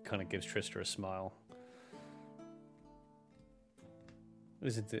 Ollie kind of gives Trista a smile.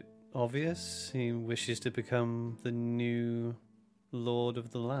 Isn't it obvious? He wishes to become the new lord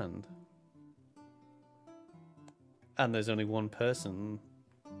of the land. And there's only one person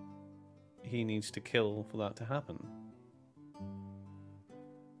he needs to kill for that to happen.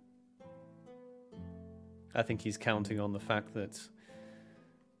 I think he's counting on the fact that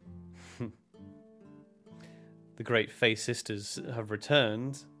the great Fae sisters have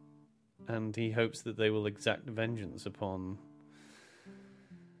returned, and he hopes that they will exact vengeance upon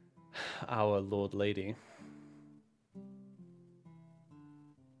our Lord Lady.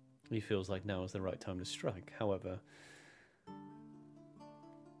 He feels like now is the right time to strike. However,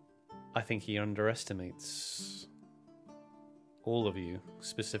 I think he underestimates all of you,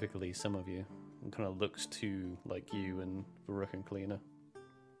 specifically some of you, and kind of looks to like you and Varuk and Kalina.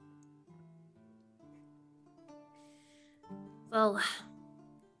 Well,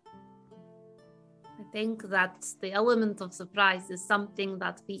 I think that the element of surprise is something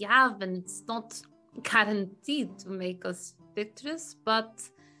that we have, and it's not guaranteed to make us victorious, but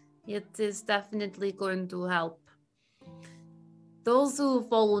it is definitely going to help. Those who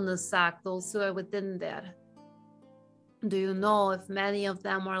follow Nasak, those who are within there, do you know if many of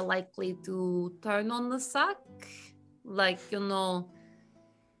them are likely to turn on Nasak?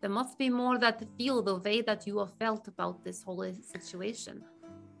 There must be more that feel the way that you have felt about this whole situation.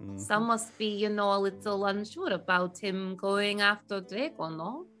 Mm-hmm. Some must be, a little unsure about him going after Draco,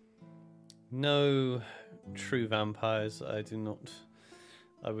 no? No true vampires. I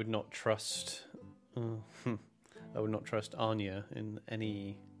would not trust Anya in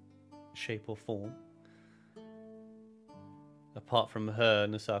any shape or form. Apart from her,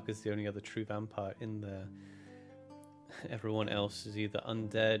 Nasak is the only other true vampire in there. Everyone else is either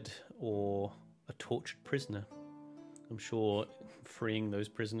undead or a tortured prisoner. I'm sure freeing those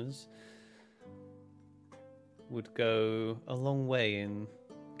prisoners would go a long way in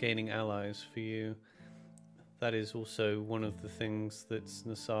gaining allies for you. That is also one of the things that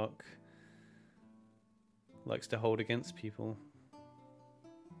Nasak likes to hold against people.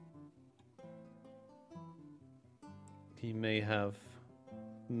 He may have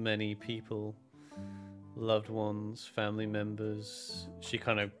many people, loved ones, family members. She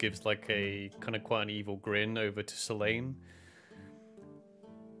kind of gives like a kind of quite an evil grin over to Selene.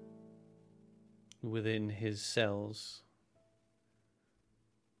 Within his cells,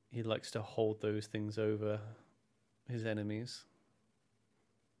 he likes to hold those things over his enemies.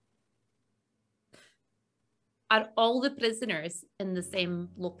 Are all the prisoners in the same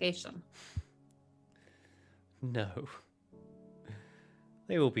location? No.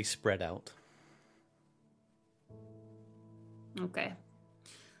 They will be spread out. Okay.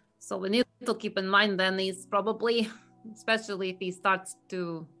 So we need to keep in mind then he's probably, especially if he starts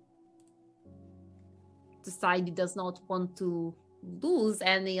to decide he does not want to lose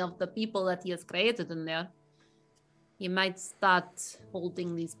any of the people that he has created in there, he might start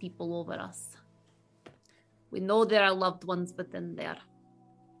holding these people over us. We know there are loved ones within there.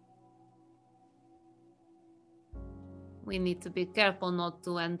 We need to be careful not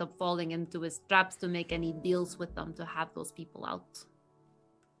to end up falling into his traps to make any deals with them to have those people out.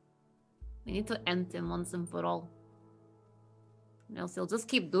 We need to end him once and for all. Else he'll just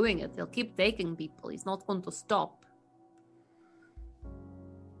keep doing it. He'll keep taking people. He's not going to stop.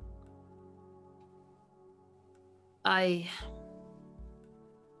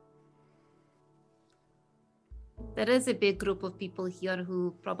 There is a big group of people here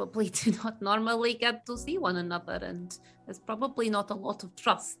who probably do not normally get to see one another, and there's probably not a lot of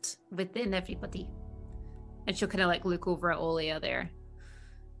trust within everybody. And she'll kind of like look over at Olia there.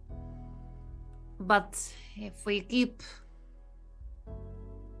 But if we keep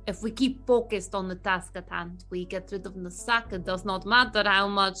focused on the task at hand, we get rid of the sack. It does not matter how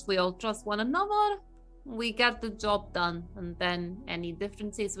much we all trust one another. We get the job done, and then any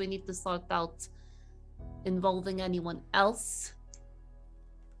differences we need to sort out involving anyone else,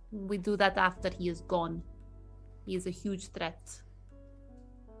 we do that after he is gone. He is a huge threat.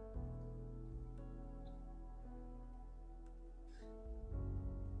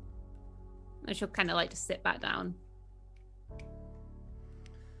 And she'll kind of like to sit back down.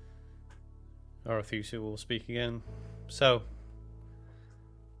 Arethusa will speak again. So,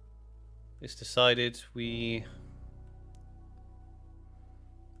 it's decided we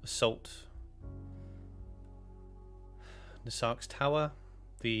assault Nasark's tower,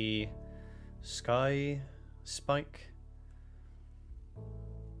 the sky spike.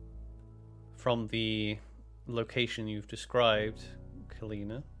 From the location you've described,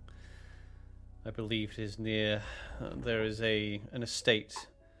 Kalina, I believe it is near. There is an estate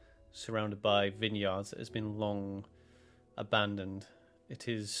surrounded by vineyards that has been long abandoned. It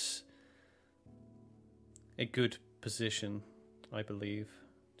is a good position, I believe,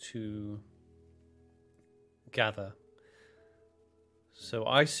 to gather. So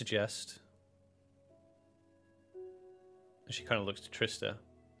I suggest, she kind of looks to Trista,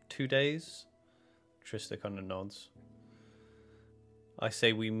 2 days? Trista kind of nods. I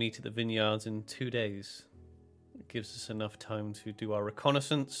say we meet at the vineyards in 2 days. It gives us enough time to do our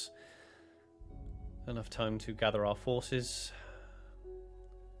reconnaissance, enough time to gather our forces.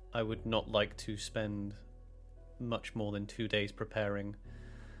 I would not like to spend much more than 2 days preparing,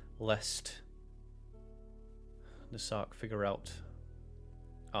 lest Nasark figure out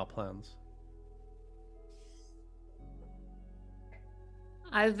our plans.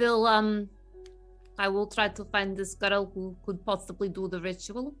 I will try to find this girl who could possibly do the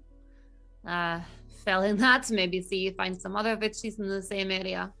ritual. Failing that, maybe find some other witches in the same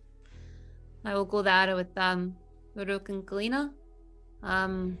area. I will go there with Rook and Kalina.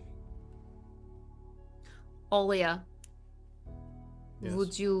 Olia, yes.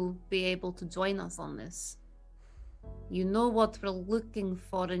 Would you be able to join us on this? You know what we're looking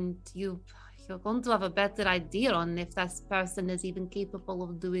for, and you're going to have a better idea on if this person is even capable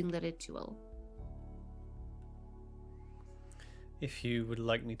of doing the ritual. If you would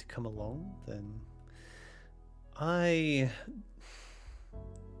like me to come along, then I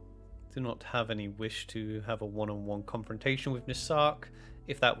do not have any wish to have a one-on-one confrontation with Nasark.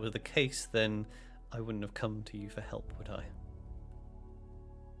 If that were the case, then I wouldn't have come to you for help, would I?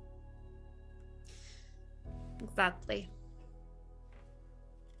 Exactly.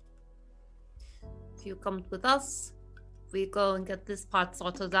 If you come with us, we go and get this part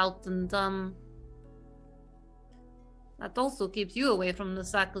sorted out, and that also keeps you away from the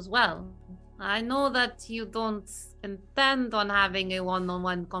sack as well. I know that you don't intend on having a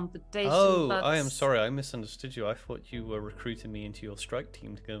one-on-one competition. Oh, but... I am sorry, I misunderstood you. I thought you were recruiting me into your strike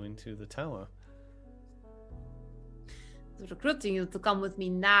team to go into the tower. Recruiting you to come with me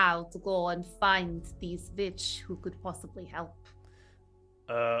now to go and find these witch who could possibly help.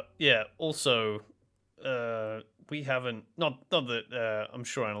 Yeah, also, we haven't, not that I'm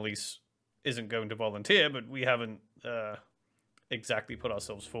sure Annalise isn't going to volunteer, but we haven't exactly put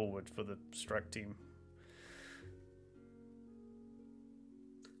ourselves forward for the strike team.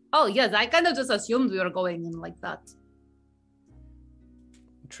 Oh, yes, I kind of just assumed we were going in like that.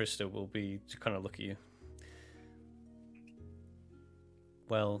 Trista will be to kind of look at you.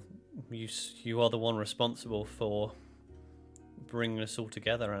 Well, you are the one responsible for bringing us all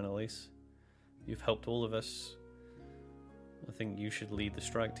together, Annalise. You've helped all of us. I think you should lead the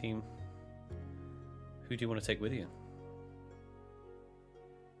strike team. Who do you want to take with you?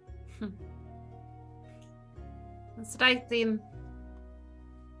 The strike team.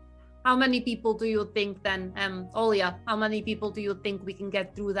 How many people do you think then, Olia, how many people do you think we can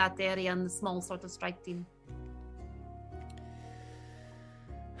get through that area in the small sort of strike team?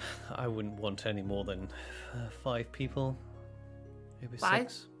 I wouldn't want any more than 5 people. Maybe 5?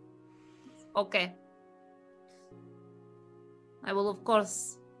 6. Okay. I will, of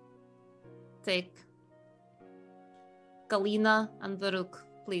course, take Galina and Varuk,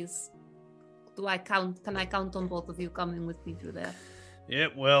 please. Can I count on both of you coming with me through there?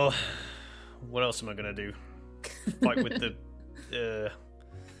 Yep, well, what else am I going to do? Fight with the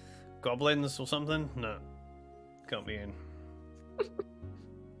goblins or something? No. Can't be in.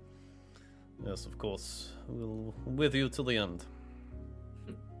 Yes, of course. We'll with you till the end.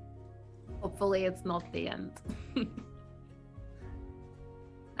 Hopefully it's not the end.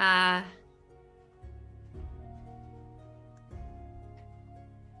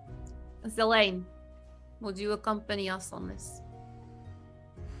 Zelane, would you accompany us on this?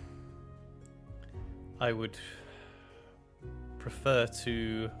 I would prefer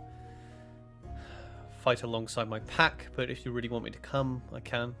to fight alongside my pack, but if you really want me to come, I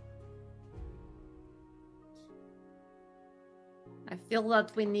can. I feel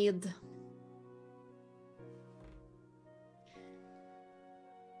that we need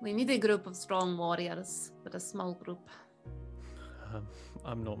a group of strong warriors, but a small group.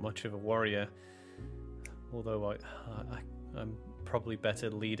 I'm not much of a warrior, although I'm probably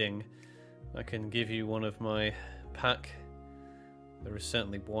better leading. I can give you one of my pack. There is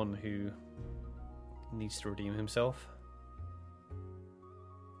certainly one who needs to redeem himself.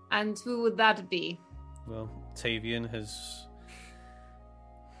 And who would that be? Well, Tavian has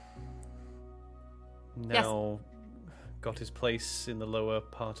now got his place in the lower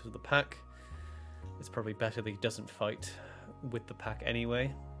part of the pack. It's probably better that he doesn't fight with the pack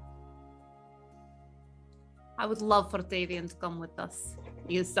anyway. I would love for Tavian to come with us.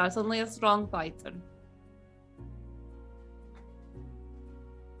 He is certainly a strong fighter.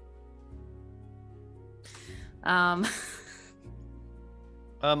 I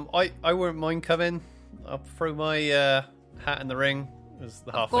wouldn't mind coming. I'll throw my hat in the ring as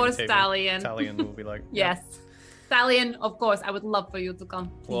the halfling. Of course, Talion. Talion will be like, yes. Talion, of course, I would love for you to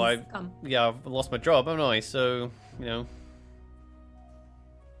come. Please come. Yeah, I've lost my job, haven't I? So, you know.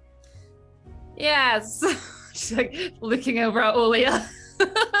 Yes. She's like looking over at Olia.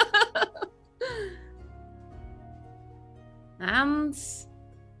 And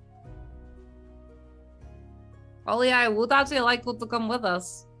Olia, I would actually like you to come with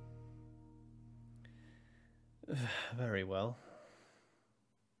us. Very well.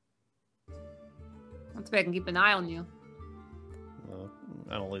 That's why I can keep an eye on you. Well,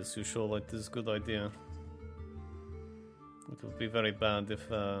 Annalise who sure like this is a good idea. It would be very bad if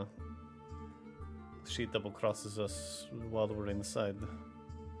she double crosses us while we're inside.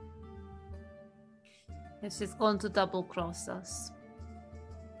 If she's going to double cross us.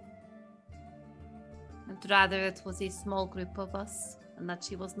 I'd rather it was a small group of us and that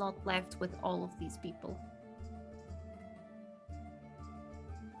she was not left with all of these people.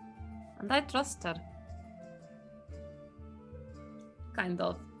 And I trust her. Kind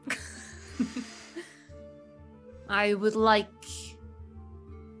of. I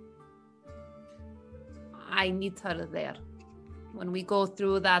need her there. When we go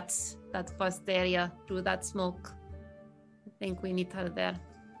through that first area, through that smoke, I think we need her there.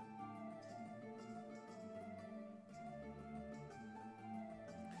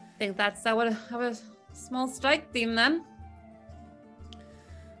 I think that's our small strike team then.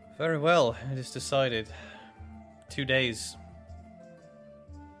 Very well, it is decided. 2 days.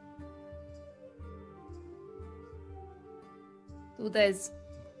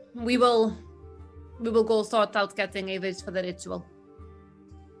 We will go sort out getting a village for the ritual.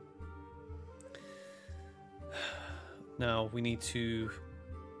 Now we need to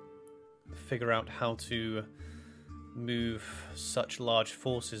figure out how to move such large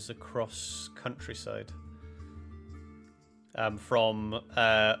forces across countryside. From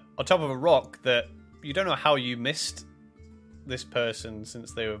on top of a rock that you don't know how you missed this person,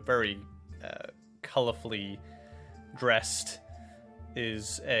 since they were very colourfully dressed,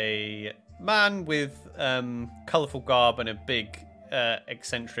 is a man with colourful garb and a big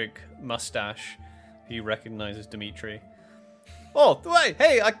eccentric mustache who you recognise as Dimitri. Oh, wait,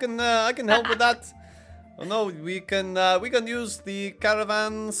 hey, I can help with that. Oh no, we can use the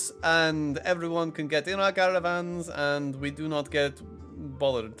caravans, and everyone can get in our caravans, and we do not get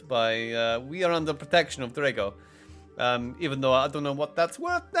bothered by. We are under protection of Drago, even though I don't know what that's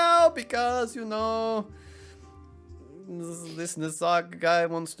worth now, because you know this Nazag guy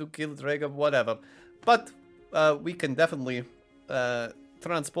wants to kill Drago, whatever. But we can definitely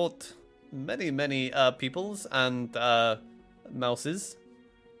transport many peoples and mouses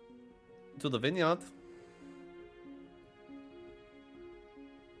to the vineyard.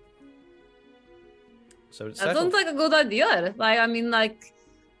 So it's That sounds like a good idea. Like, I mean, like,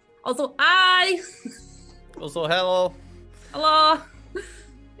 also, hi. Also, hello. Hello.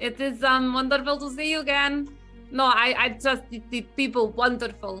 It is wonderful to see you again. No, I just the people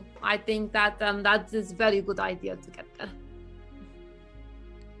wonderful. I think that that is very good idea to get there.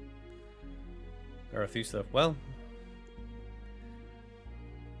 Arethusa, well,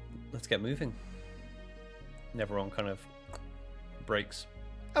 let's get moving. And everyone kind of breaks.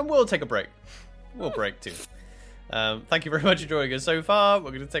 And we'll take a break. We'll break too. Thank you very much for joining us so far.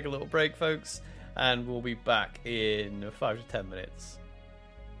 We're going to take a little break, folks. And we'll be back in 5 to 10 minutes.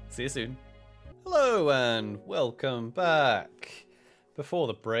 See you soon. Hello and welcome back. Before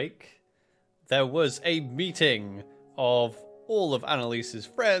the break, there was a meeting of all of Annalise's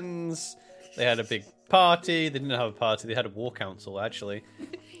friends. They had a big party. They didn't have a party. They had a war council, actually.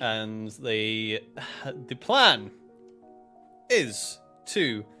 And the plan is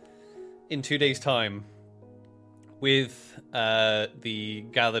to, in 2 days' time, with the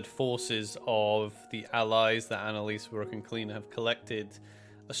gathered forces of the allies that Annalise, Rook, and Kalina have collected,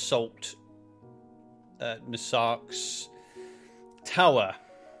 assault Nasark's tower.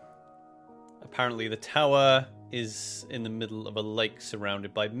 Apparently the tower is in the middle of a lake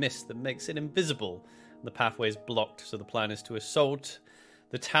surrounded by mist that makes it invisible. The pathway is blocked, so the plan is to assault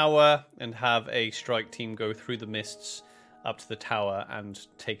the tower and have a strike team go through the mists up to the tower and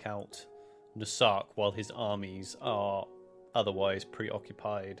take out Nasark while his armies are otherwise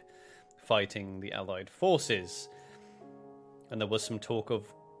preoccupied fighting the allied forces. And there was some talk of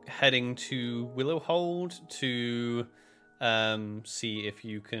heading to Willowhold to see if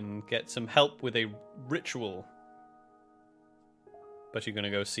you can get some help with a ritual. But you're going to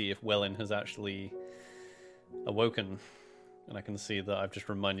go see if Wellin has actually awoken. And I can see that I've just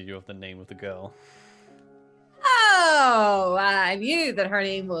reminded you of the name of the girl. Oh, I knew that her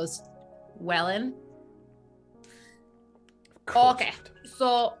name was Wellin. Okay,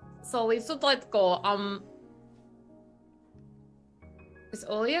 so we should let go. Is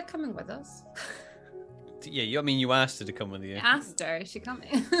Olia coming with us? Yeah, you asked her to come with you. I asked her. Is she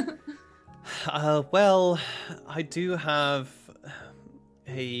coming? Well, I do have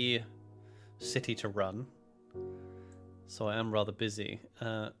a city to run, so I am rather busy,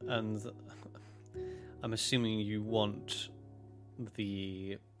 and I'm assuming you want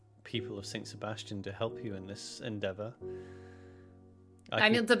the people of Saint Sebastian to help you in this endeavor. I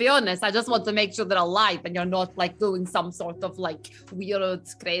mean, to be honest, I just want to make sure they're alive and you're not like doing some sort of like weird,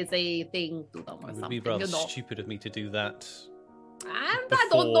 crazy thing to them or something. It would be rather stupid of me to do that. And I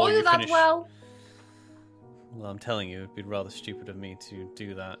don't know you that well. Well, I'm telling you, it'd be rather stupid of me to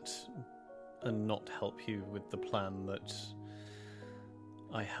do that and not help you with the plan that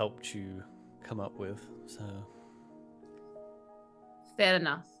I helped you come up with. So, fair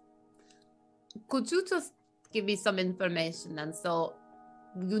enough. Could you just give me some information? And so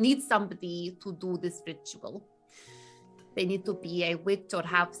you need somebody to do this ritual. They need to be a witch or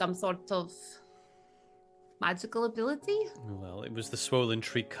have some sort of magical ability. Well, it was the Swollen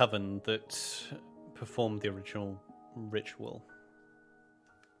Tree Coven that performed the original ritual.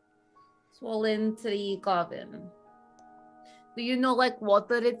 Swollen Tree Coven. Do you know like what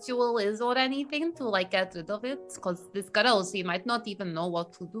the ritual is or anything to like get rid of it? Because this girl, she might not even know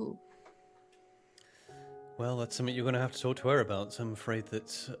what to do. Well, that's something you're going to have to talk to her about. So I'm afraid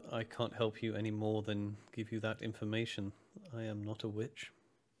that I can't help you any more than give you that information. I am not a witch.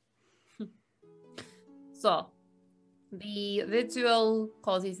 So, the ritual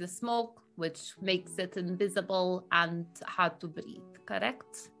causes the smoke, which makes it invisible and hard to breathe,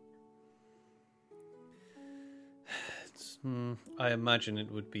 correct? I imagine it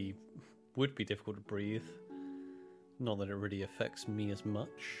would be difficult to breathe. Not that it really affects me as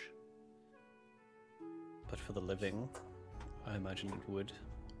much. But for the living, I imagine it would.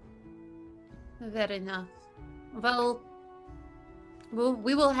 Fair enough. Well,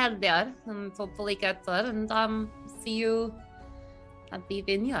 we will head there and hopefully get there and see you at the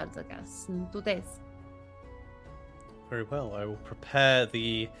vineyard, I guess, in 2 days. Very well. I will prepare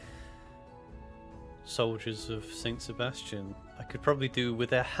the soldiers of Saint Sebastian. I could probably do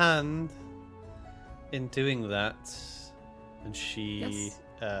with a hand in doing that. And she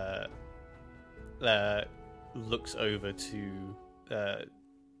looks over to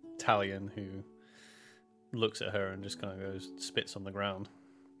Talion, who looks at her and just kind of goes, spits on the ground.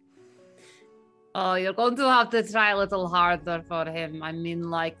 Oh, you're going to have to try a little harder for him. I mean,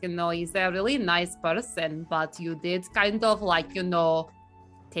 like, he's a really nice person, but you did kind of, like,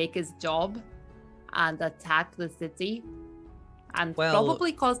 take his job and attack the city and Well-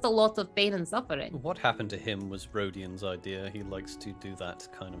 probably caused a lot of pain and suffering. What happened to him was Rodian's idea. He likes to do that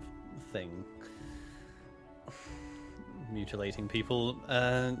kind of thing. Mutilating people.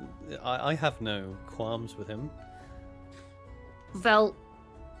 I have no qualms with him. Well,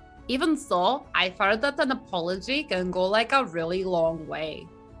 even so, I've heard that an apology can go like a really long way.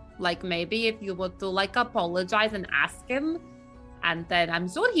 Like maybe if you were to like apologize and ask him, and then I'm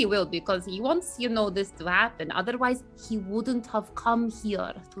sure he will because he wants, this to happen. Otherwise, he wouldn't have come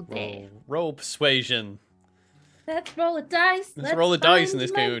here today. Roll persuasion. Let's roll a dice. Let's roll a dice in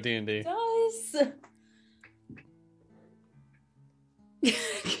this find game of D&D. my dice.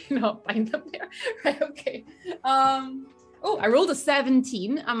 Cannot find them there. Right, okay. I rolled a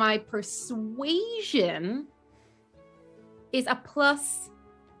 17, and my persuasion is a plus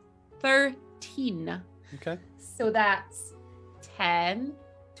 13. Okay. So that's 10,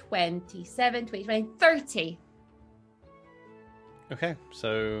 27, 20, 30. Okay,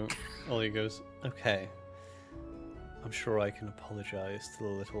 so Ollie goes, okay. I'm sure I can apologize to the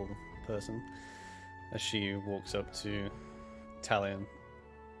little person as she walks up to Talion.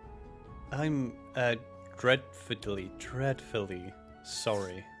 I'm dreadfully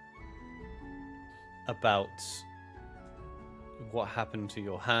sorry about what happened to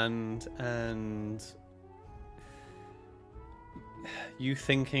your hand and you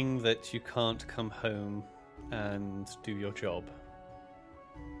thinking that you can't come home and do your job.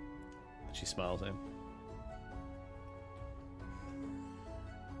 She smiles at him.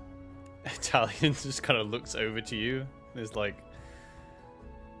 Italian just kind of looks over to you and is like,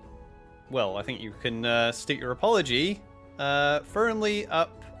 well, I think you can stick your apology firmly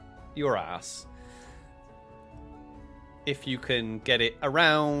up your ass. If you can get it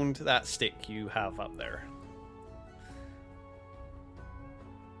around that stick you have up there.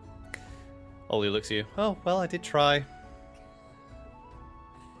 Ollie looks at you. Oh, well, I did try.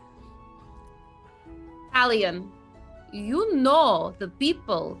 Talion, you know the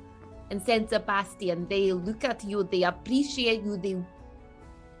people in San Sebastian, they look at you, they appreciate you,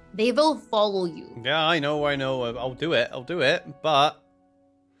 they will follow you. Yeah, I know. I'll do it, but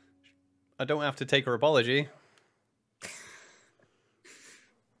I don't have to take her apology.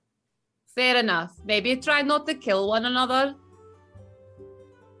 Fair enough. Maybe try not to kill one another.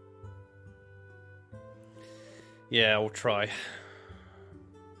 Yeah, I'll try.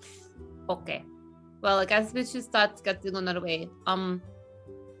 Okay. Well, I guess we should start getting on our way.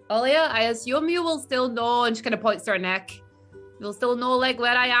 Olia, I assume you will still know, and she kind of points to her neck. You'll still know, like,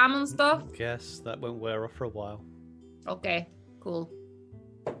 where I am and stuff? Guess that won't wear off for a while. Okay, cool.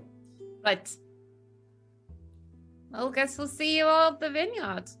 Right. Well, guess we'll see you all at the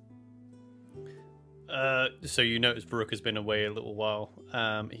vineyard. So you notice Baruch has been away a little while.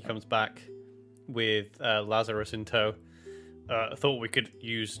 He comes back with Lazarus in tow. I thought we could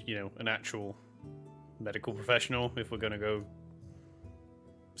use, an actual medical professional if we're going to go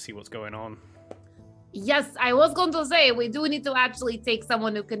see what's going on. Yes, I was going to say, we do need to actually take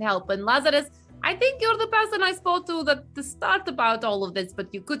someone who can help. And Lazarus, I think you're the person I spoke to to start about all of this,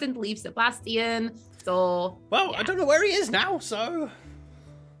 but you couldn't leave Sebastian, so... Well, yeah. I don't know where he is now, so...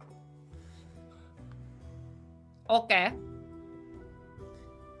 Okay.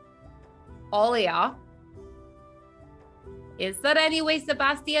 Olia, is there any way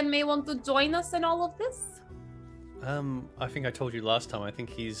Sebastian may want to join us in all of this? I think I told you last time, I think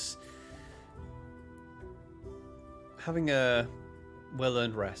he's having a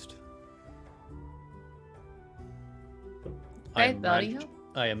well-earned rest. Okay,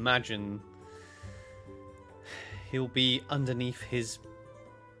 I imagine he'll be underneath his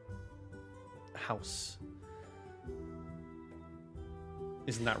house.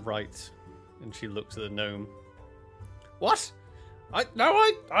 Isn't that right? And she looks at the gnome. What? I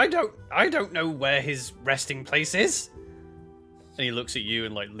don't know where his resting place is. And he looks at you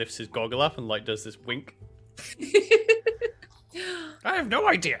and lifts his goggle up and does this wink. I have no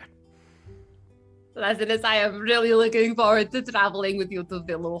idea. Lazarus, I am really looking forward to traveling with you to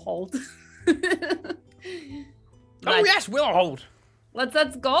Willowhold. Oh yes, Willowhold.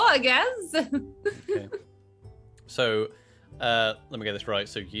 Let's go, I guess. Okay. So, let me get this right.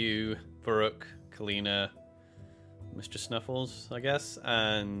 So you, Baruch, Kalina, Mr. Snuffles, I guess,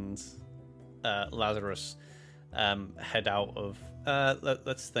 and Lazarus head out of...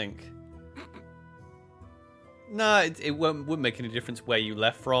 let's think. No, it wouldn't make any difference where you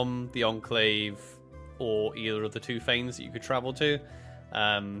left from, the Enclave or either of the two Fanes that you could travel to.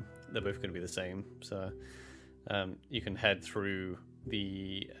 They're both going to be the same. So you can head through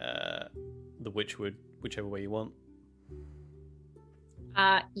the Witchwood, whichever way you want.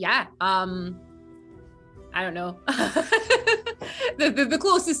 Yeah. I don't know. the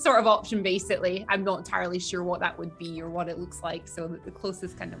closest sort of option, basically. I'm not entirely sure what that would be or what it looks like. So the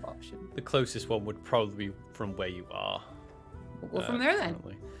closest kind of option. The closest one would probably be from where you are. We'll go from there then.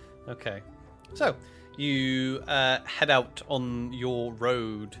 Currently. Okay. So you head out on your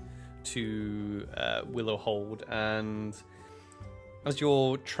road to Willowhold, and as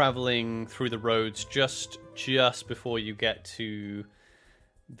you're traveling through the roads, just before you get to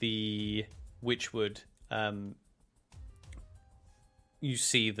the Witchwood, you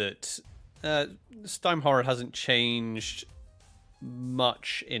see that Steimhorror hasn't changed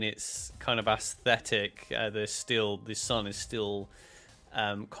much in its kind of aesthetic. The sun is still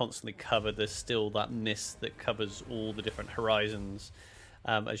constantly covered. There's still that mist that covers all the different horizons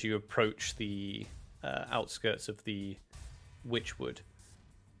as you approach the outskirts of the Witchwood.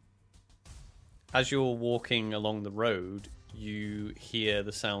 As you're walking along the road, you hear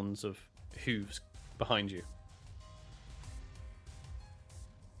the sounds of hooves behind you.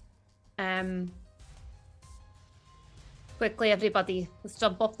 Quickly, everybody, let's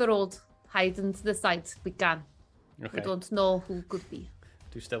jump off the road, hide into the side. We can. Okay. We don't know who could be.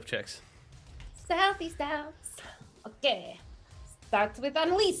 Do stealth checks. Stealthy stealths. Okay. Start with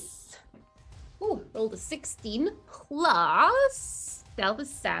Annalise. Ooh, rolled a 16 plus stealth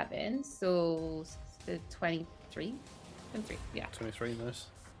is 7, so 23. 23, yeah. 23, nice.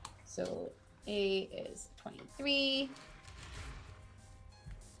 So A is 23.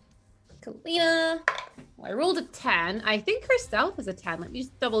 Kalina. Well, I rolled a 10. I think her stealth is a 10. Let me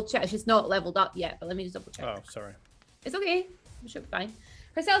just double check. She's not leveled up yet, but let me just double check. Oh, sorry. It's okay. It should be fine.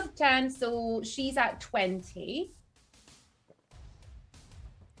 Her stealth is 10, so she's at 20.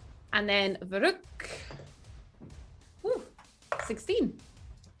 And then Varuk. Ooh, 16.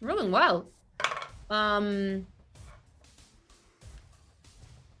 Rolling well.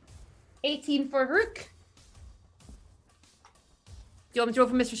 18 for Varuk. Do you want me to roll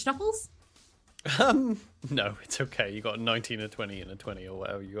for Mr. Snuffles? No, it's okay. You got a 19, a 20, and a 20, or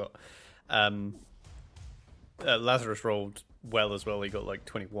whatever you got. Lazarus rolled well as well. He got like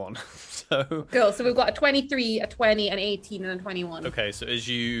 21. So cool. So we've got a 23, a 20, an 18, and a 21. Okay, so as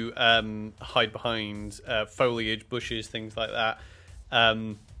you hide behind foliage, bushes, things like that,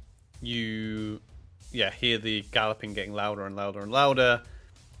 you hear the galloping getting louder and louder and louder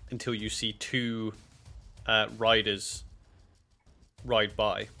until you see two riders ride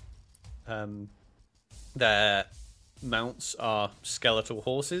by. Their mounts are skeletal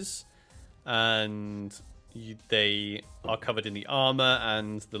horses, and they are covered in the armor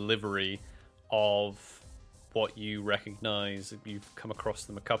and the livery of what you recognize. You've come across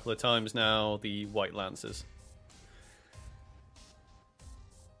them a couple of times now, the White Lancers.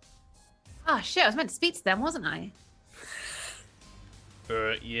 Ah, shit, I was meant to speak to them, wasn't I?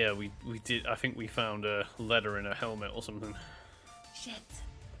 Yeah, we did. I think we found a letter in a helmet or something. Shit.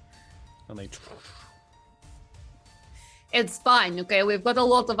 And they... It's fine, okay? We've got a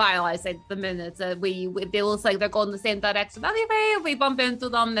lot of allies at the minute. They looks like they're going the same direction. Anyway, if we bump into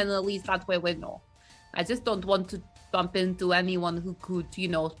them, then at least that way we know. I just don't want to bump into anyone who could,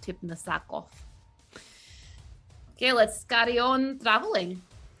 tip the sack off. Okay, let's carry on traveling.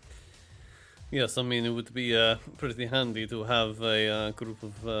 Yes, I mean, it would be pretty handy to have a group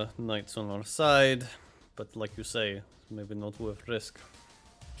of knights on our side. But like you say, maybe not worth risk.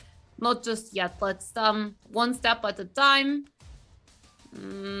 Not just yet. Let's one step at a time.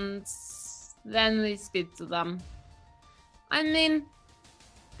 Then we speak to them. I mean,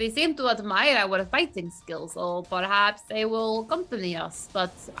 they seem to admire our fighting skills, so perhaps they will accompany us.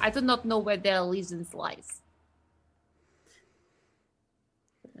 But I do not know where their allegiance lies.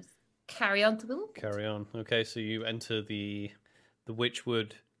 Let's carry on to the look. Carry on. Okay, so you enter the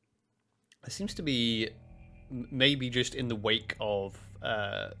Witchwood. There seems to be maybe just in the wake of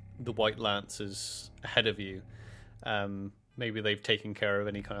the White Lancers ahead of you. Maybe they've taken care of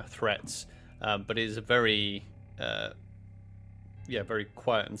any kind of threats, but it is a very very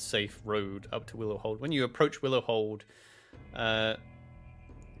quiet and safe road up to Willowhold. When you approach Willowhold, it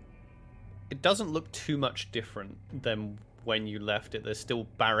doesn't look too much different than when you left it. There's still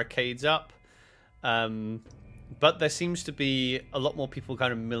barricades up, but there seems to be a lot more people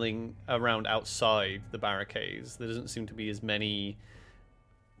kind of milling around outside the barricades. There doesn't seem to be as many...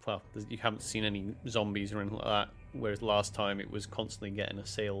 Well, you haven't seen any zombies or anything like that, whereas last time it was constantly getting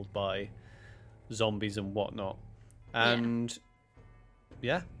assailed by zombies and whatnot. And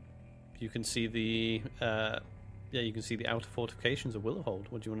you can see the outer fortifications of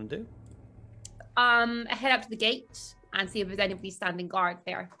Willowhold. What do you want to do? Head up to the gate and see if there's anybody standing guard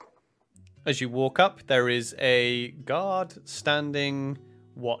there. As you walk up, there is a guard standing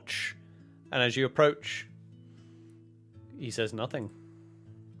watch. And as you approach, he says nothing.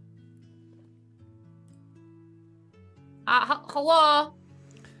 Hello.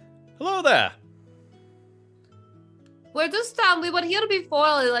 Hello there. We're just we were here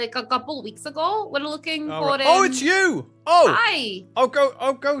before like a couple weeks ago. We're looking All for right. Oh, it's you. Oh, Hi. I'll go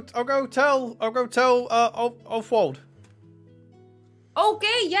tell Ulfwald.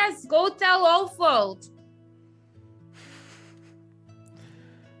 Okay, yes, go tell Offworld.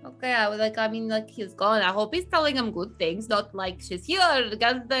 Okay, I mean, he's gone. I hope he's telling him good things, not like she's here.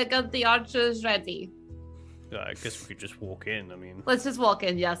 Get the archers ready. I guess we could just walk in. I mean, Let's just walk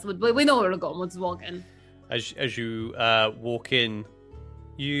in. Yes, we know where we're going. Let's walk in. as you walk in,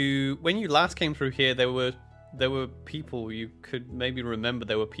 when you last came through here, there were people you could maybe remember.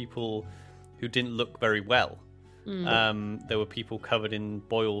 There were people who didn't look very well. There were people covered in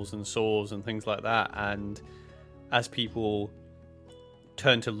boils and sores and things like that. And as people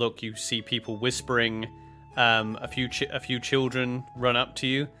turn to look, you see people whispering. A few children run up to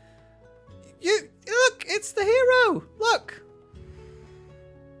you. You look, it's the hero. Look.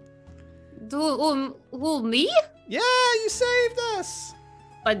 Who, me? Yeah, you saved us.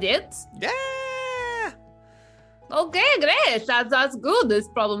 I did? Yeah. Okay, great. That's good. This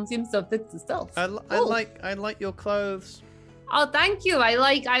problem seems to fix itself. I like your clothes. Oh, thank you. I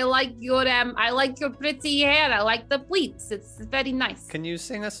like your pretty hair. I like the pleats. It's very nice. Can you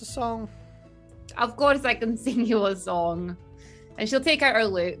sing us a song? Of course, I can sing you a song. And she'll take out her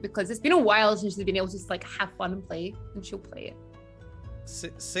lute because it's been a while since she's been able to just have fun and play, and she'll play it.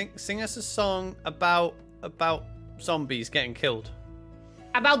 Sing us a song about zombies getting killed.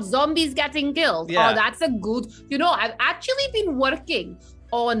 About zombies getting killed. Yeah. Oh, that's a good. I've actually been working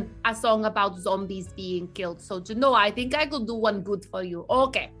on a song about zombies being killed. So, I think I could do one good for you.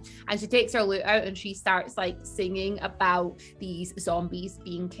 Okay. And she takes her lute out and she starts singing about these zombies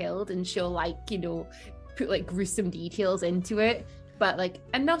being killed, and she'll put gruesome details into it, but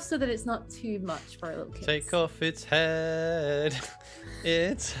enough so that it's not too much for little kids. Take off its head.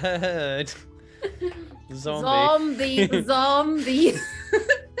 Its head. Zombie. Zombie.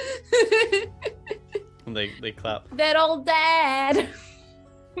 And they clap. They're all dead.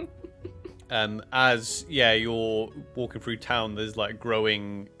 As you're walking through town, there's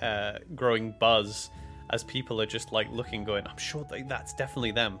growing buzz as people are just looking, going, I'm sure that's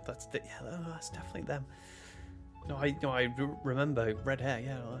definitely them. That's definitely them. No, I remember red hair.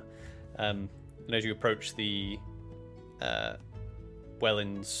 Yeah. And as you approach the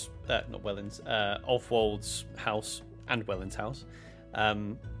Ulfwald's house and Welland's house,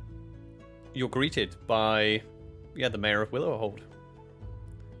 you're greeted by the mayor of Willowhold.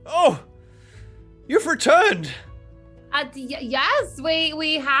 Oh, you've returned. Yes,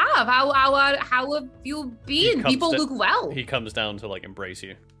 we have. How have you been? People look well. He comes down to embrace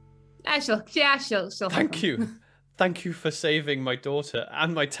you. She'll Thank you. Thank you for saving my daughter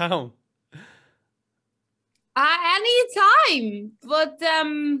and my town. Anytime. But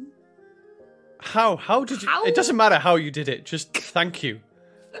How did you? It doesn't matter how you did it. Just thank you.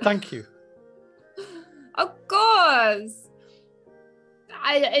 Thank you. Of course.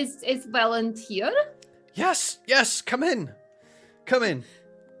 Is Welland here? Yes. Come in.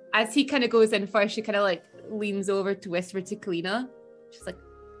 As he kind of goes in first, she kind of leans over to whisper to Kalina. She's like,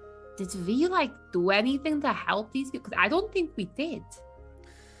 did we do anything to help these people? Because I don't think we did.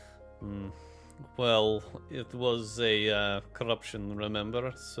 Well, it was a corruption,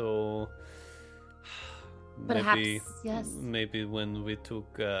 remember? So perhaps, yes. Maybe when we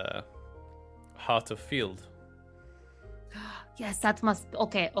took Heart of Field. Yes, that must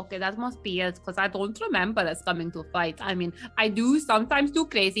okay. That must be it, because I don't remember us coming to a fight. I mean, I do sometimes do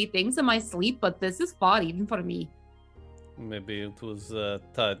crazy things in my sleep, but this is far even for me. Maybe it was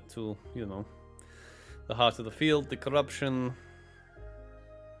tied to, the Heart of the Field, the corruption.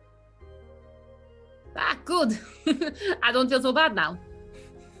 Good. I don't feel so bad now.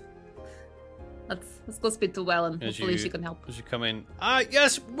 Let's go speak to Welland. Hopefully she can help. As you come in.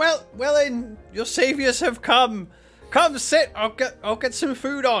 Yes, Welland, your saviors have come. Come sit. I'll get some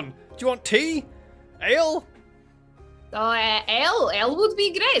food on. Do you want tea? Ale? Ale would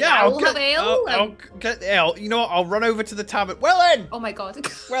be great. Yeah, I'll have ale. I'll get ale. You know what? I'll run over to the tavern. Welland! Oh my god.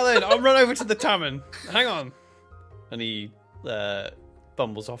 Welland, I'll run over to the tavern. Hang on. And he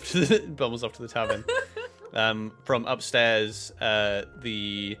bumbles off to the tavern. From upstairs,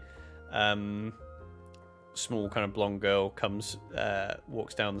 the small kind of blonde girl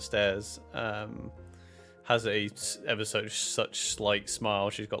walks down the stairs. Has a ever such slight smile.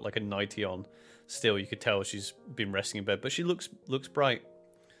 She's got a nightie on. Still, you could tell she's been resting in bed, but she looks bright.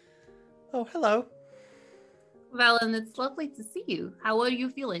 Oh, hello. Well, and it's lovely to see you. How are you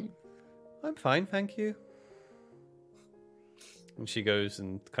feeling? I'm fine, thank you. And she goes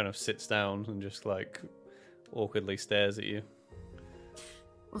and kind of sits down and just like awkwardly stares at you.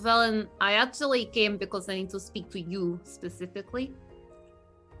 Well, and I actually came because I need to speak to you specifically.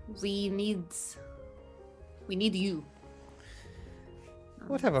 We need you.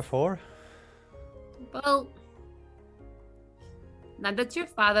 Whatever for? Well, now that your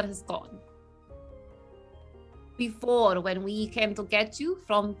father has gone, before when we came to get you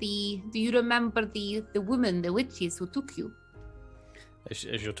from do you remember the women, the witches who took you? As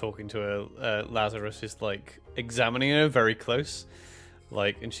you're talking to her, Lazarus is like examining her very close,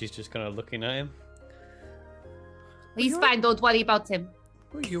 like, and she's just kind of looking at him. He's fine, don't worry about him.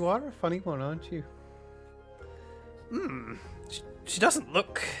 Well, you are a funny one, aren't you? She doesn't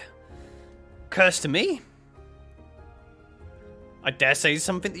look cursed to me. I dare say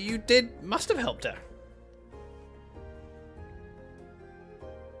something that you did must have helped her.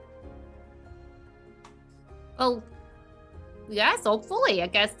 Well, yes, hopefully. I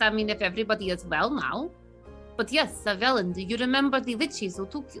guess, I mean, if everybody is well now. But yes, Velen, do you remember the witches who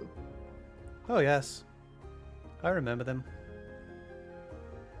took you? Oh, yes. I remember them.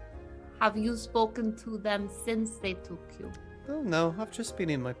 Have you spoken to them since they took you? Oh, no. I've just been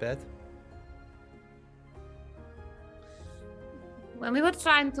in my bed. When we were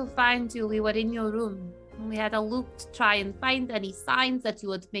trying to find you, we were in your room. We had a look to try and find any signs that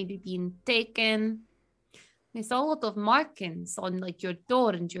you had maybe been taken. We saw a lot of markings on like your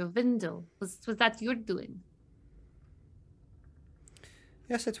door and your window. Was that your doing?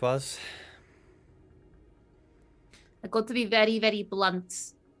 Yes, it was. I got to be very, very blunt.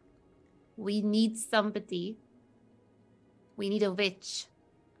 We need somebody. We need a witch.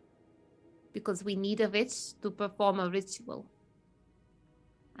 Because we need a witch to perform a ritual.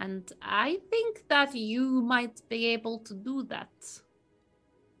 And I think that you might be able to do that.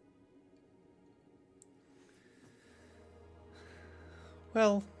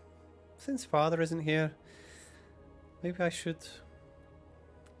 Well, since Father isn't here, maybe I should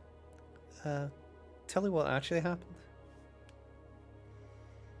tell you what actually happened.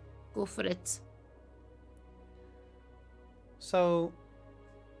 Go for it. So,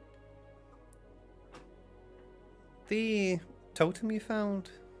 the totem you found,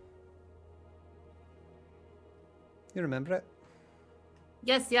 you remember it?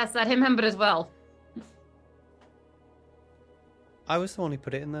 Yes, I remember as well. I was the one who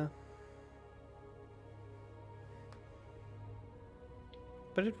put it in there.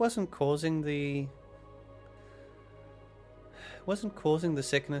 But it wasn't causing the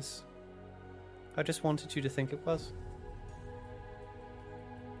sickness. I just wanted you to think it was.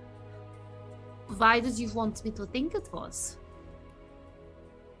 Why did you want me to think it was?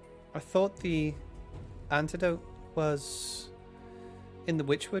 I thought the antidote was in the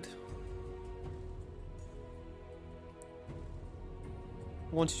witchwood.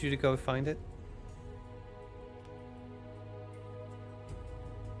 I wanted you to go find it.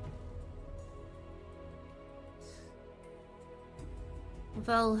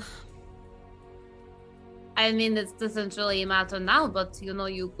 Well, I mean, it doesn't really matter now, but you know,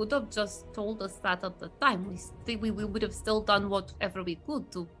 you could have just told us that at the time. We would have still done whatever we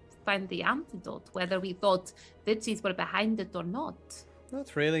could to find the antidote, whether we thought witches were behind it or not.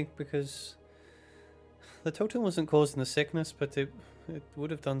 Not really, because the totem wasn't causing the sickness, but it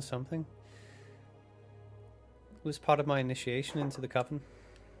would have done something. It was part of my initiation into the coven.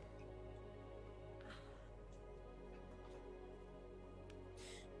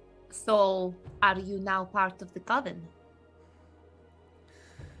 So, are you now part of the coven?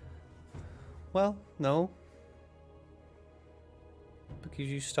 Well, no. Because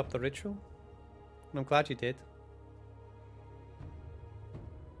you stopped the ritual. And I'm glad you did.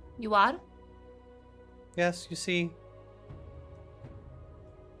 You are? Yes, you see,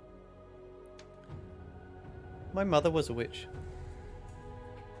 my mother was a witch.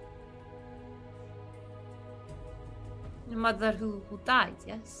 Your mother who died,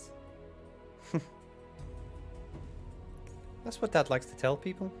 yes? That's what Dad likes to tell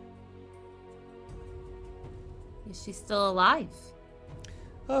people. Is she still alive?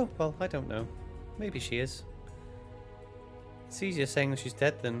 Oh, well, I don't know. Maybe she is. It's easier saying that she's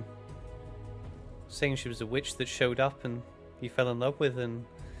dead than saying she was a witch that showed up and you fell in love with and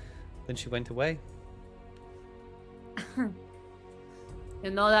then she went away.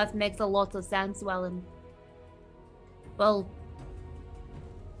 You know, that makes a lot of sense, Wellen. Well,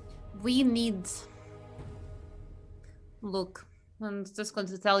 we need... Look, I'm just going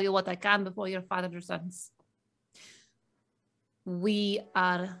to tell you what I can before your father returns. We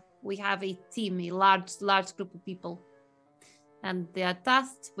are we have a team, a large group of people. And they are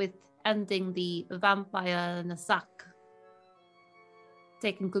tasked with ending the vampire Nasak.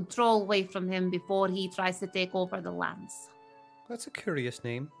 Taking control away from him before he tries to take over the lands. That's a curious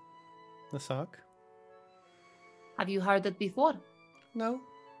name. Nasak. Have you heard it before? No.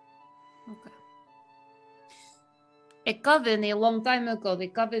 Okay. A coven a long time ago. The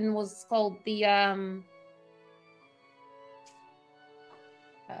coven was called the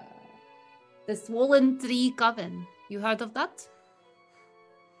Swollen Tree Coven. You heard of that?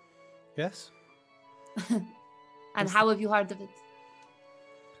 Yes. And how have you heard of it?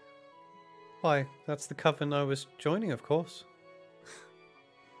 Why, that's the coven I was joining, of course.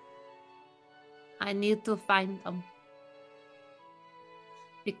 I need to find them.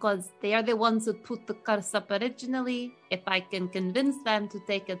 Because they are the ones who put the curse up originally. If I can convince them to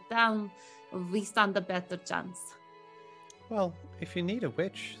take it down, we stand a better chance. Well, if you need a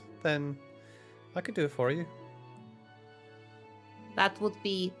witch, then I could do it for you. That would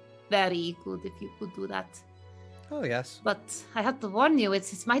be very good if you could do that. Oh, yes. But I have to warn you,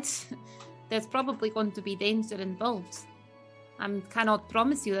 it might... There's probably going to be danger involved. I cannot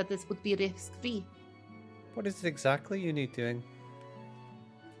promise you that this would be risk-free. What is it exactly you need doing?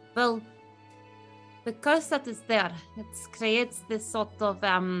 Well, the curse that is there, it creates this sort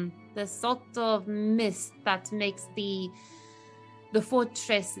of mist that makes the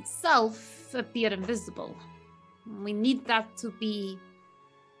fortress itself appear invisible. We need that to be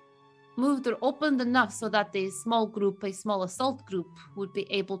moved or opened enough so that a small assault group, would be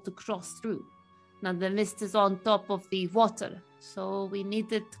able to cross through. Now the mist is on top of the water, so we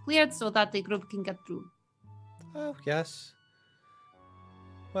need it cleared so that the group can get through. Oh, yes.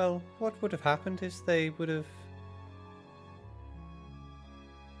 Well, what would have happened is they would have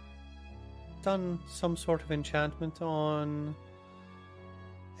done some sort of enchantment on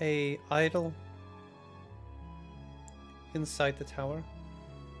a idol inside the tower.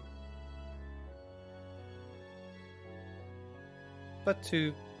 But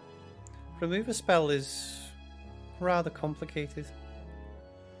to remove a spell is rather complicated.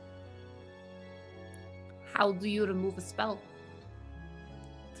 How do you remove a spell?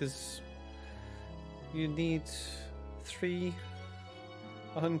 You need 3,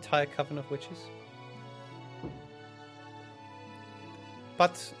 an entire coven of witches.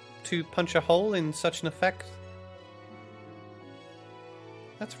 But to punch a hole in such an effect,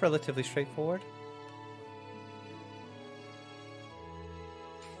 that's relatively straightforward.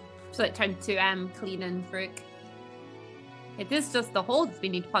 So it turned to clean and Frick. It is just the holes we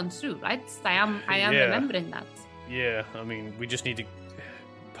need punched through, right? I am remembering that. Yeah, I mean, we just need to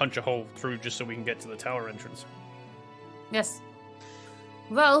punch a hole through just so we can get to the tower entrance. Yes.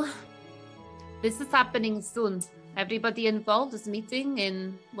 Well, this is happening soon. Everybody involved is meeting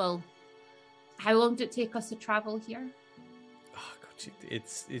in, well, how long did it take us to travel here? Oh god,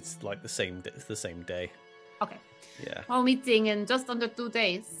 it's like the same day. Okay. Yeah. We're meeting in just under 2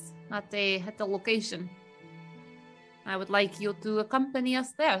 days at the location. I would like you to accompany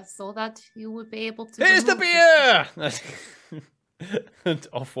us there so that you would be able to... Here's the beer! And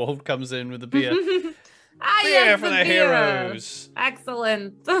Offworld comes in with the beer. Beer yes, for the beer. heroes!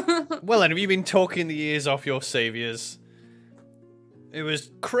 Excellent. Well, and have you been talking the ears off your saviors? It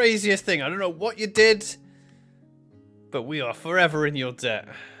was craziest thing. I don't know what you did, but we are forever in your debt.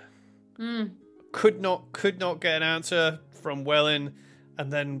 Could not get an answer from Wellin,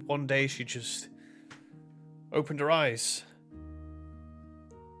 and then one day she just opened her eyes.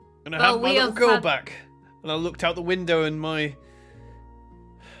 And I had my little girl back. And I looked out the window and the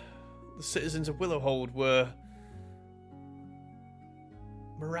citizens of Willowhold were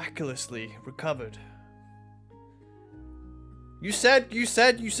miraculously recovered. You said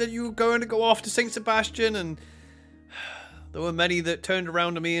you were going to go off to St. Sebastian, and there were many that turned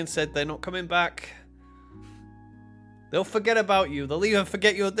around to me and said they're not coming back. They'll forget about you. They'll even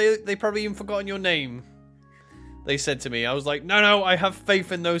forget they probably even forgotten your name. They said to me. I was like, no, I have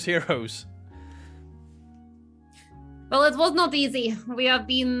faith in those heroes. Well, it was not easy. We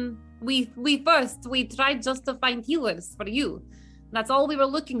tried just to find healers for you. That's all we were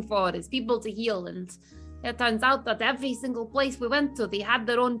looking for, is people to heal. And it turns out that every single place we went to, they had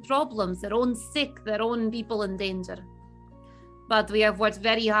their own problems, their own sick, their own people in danger. But we have worked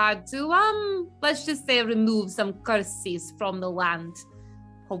very hard to, let's just say, remove some curses from the land.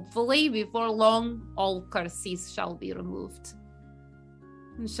 Hopefully, before long, all curses shall be removed.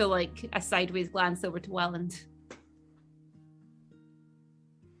 And she'll, a sideways glance over to Welland.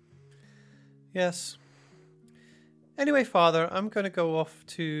 Yes. Anyway, Father, I'm going to go off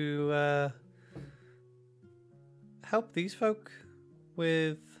to help these folk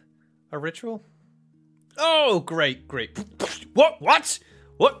with A ritual? Oh, great, great. What? What?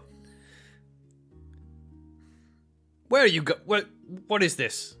 What? Where are you go? What is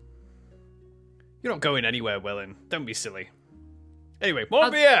this? You're not going anywhere, Wellin. Don't be silly. Anyway, more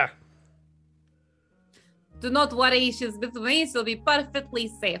beer! Do not worry, she's with me. She'll be perfectly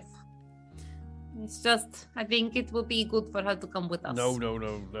safe. It's just, I think it will be good for her to come with us. No.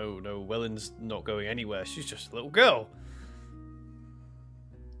 Wellin's not going anywhere. She's just a little girl.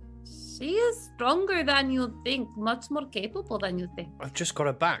 She is stronger than you think, much more capable than you think. I've just got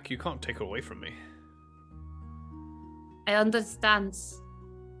her back. You can't take her away from me. I understand.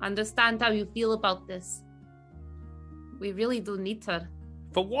 I understand how you feel about this. We really do need her.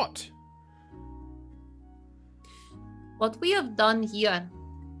 For what? What we have done here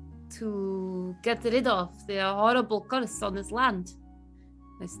to get rid of the horrible curse on this land.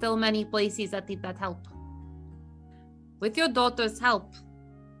 There's still many places that need that help. With your daughter's help,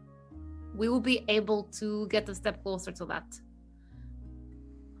 we will be able to get a step closer to that.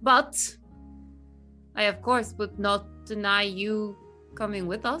 But I, of course, would not deny you coming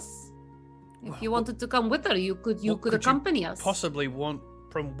with us. If you wanted to come with her, you could accompany us. Possibly want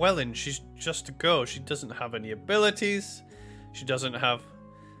from Wellin. She's just a girl. She doesn't have any abilities. She doesn't have...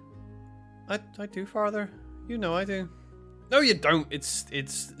 I do, Father. You know I do. No, you don't. It's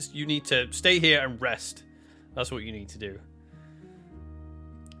you need to stay here and rest. That's what you need to do.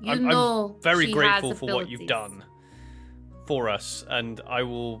 I'm very grateful for what you've done for us, and I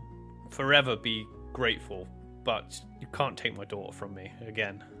will forever be grateful, but you can't take my daughter from me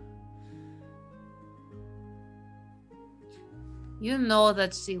again. You know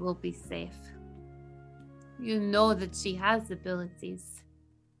that she will be safe. You know that she has abilities.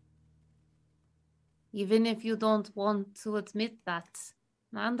 Even if you don't want to admit that,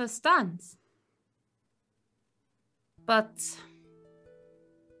 I understand. But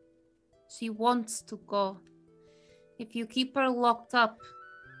she wants to go. If you keep her locked up,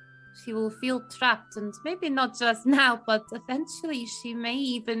 she will feel trapped, and maybe not just now, but eventually she may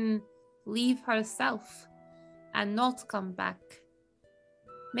even leave herself and not come back.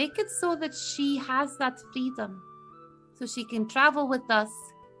 Make it so that she has that freedom, so she can travel with us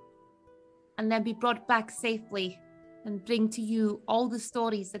and then be brought back safely and bring to you all the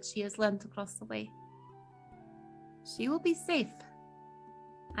stories that she has learned across the way. She will be safe.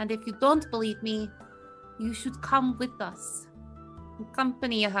 And if you don't believe me, you should come with us.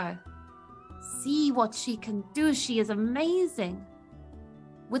 Accompany her. See what she can do. She is amazing.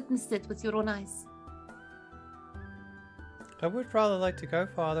 Witness it with your own eyes. I would rather like to go,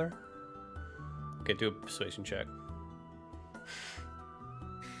 Father. Okay, do a persuasion check.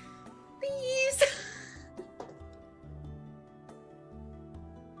 Please.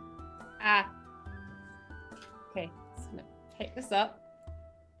 Okay, just gonna pick this up.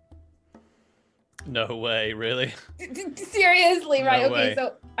 No way, really? Seriously, right? No okay, way.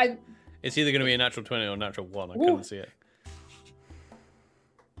 so It's either going to be a natural 20 or a natural 1. I couldn't see it.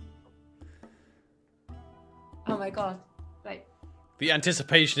 Oh my god. Right. The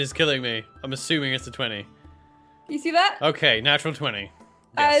anticipation is killing me. I'm assuming it's a 20. You see that? Okay, natural 20.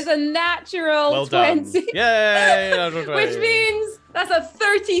 It's a natural well 20. Done. Yay! Natural 20. Which means that's a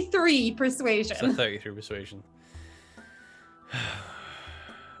 33 persuasion. It's a 33 persuasion.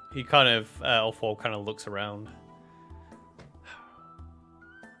 He kind of, Ulfwald kind of looks around.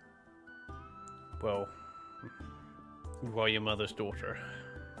 Well, you are your mother's daughter.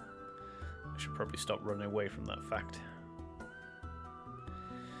 I should probably stop running away from that fact.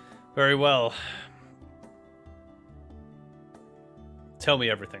 Very well. Tell me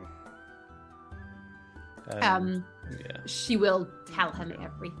everything. Yeah. She will tell him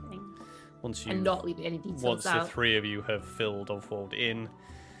everything. Once you and not leave any details out. The three of you have filled Ulfwald in.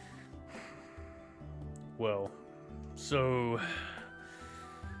 Well, so...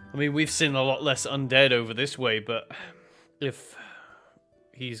 I mean, we've seen a lot less undead over this way, but if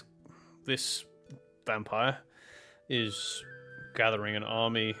this vampire is gathering an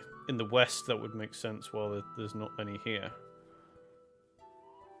army in the west, that would make sense while there's not many here.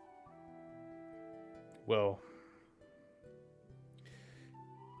 Well,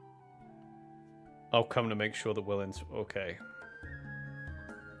 I'll come to make sure that Wellin's okay.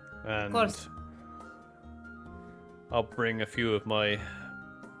 And of course. I'll bring a few of my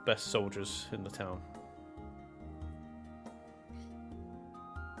best soldiers in the town.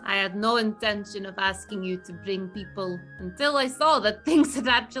 I had no intention of asking you to bring people until I saw that things had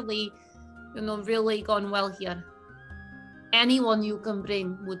actually, really gone well here. Anyone you can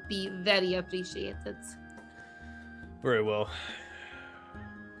bring would be very appreciated. Very well.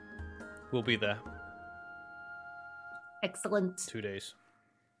 We'll be there. Excellent. 2 days.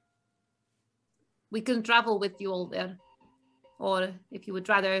 We can travel with you all there. Or if you would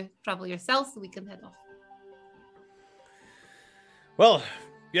rather travel yourself, we can head off. Well,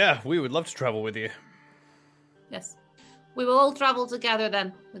 yeah, we would love to travel with you. Yes. We will all travel together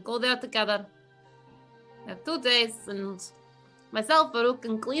then. We go there together. We have 2 days, and myself, Farouk,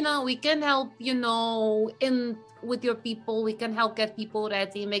 and Kalina, we can help, in with your people. We can help get people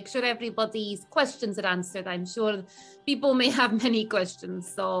ready, make sure everybody's questions are answered. I'm sure people may have many questions,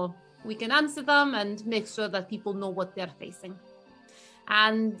 so we can answer them and make sure that people know what they're facing.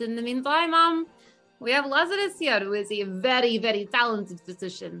 And in the meantime, we have Lazarus here, who is a very, very talented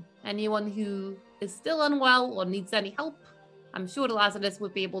physician. Anyone who is still unwell or needs any help, I'm sure Lazarus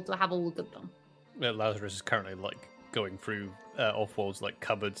would be able to have a look at them. Lazarus is currently going through Offworld's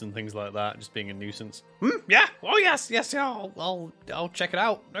cupboards and things like that, just being a nuisance. Yeah. Oh yes. Yeah. I'll check it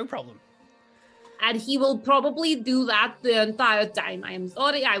out. No problem. And he will probably do that the entire time. I am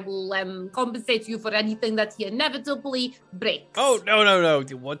sorry. I will compensate you for anything that he inevitably breaks. Oh no.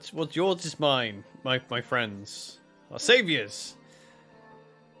 What's yours is mine. My friends, our saviors.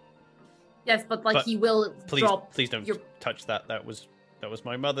 Yes, but he will drop. Please don't touch that. That was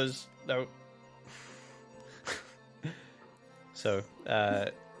my mother's. No. So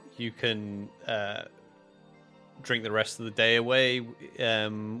you can drink the rest of the day away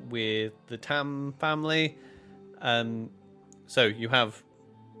with the Tam family. So you have,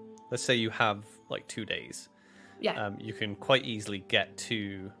 let's say you have 2 days. Yeah. You can quite easily get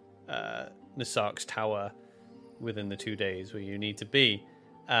to Nasark's tower within the 2 days where you need to be.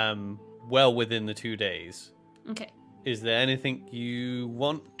 Well within the 2 days. Okay. Is there anything you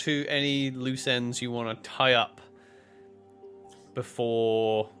want to, any loose ends you want to tie up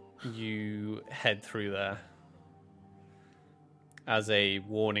before you head through there? As a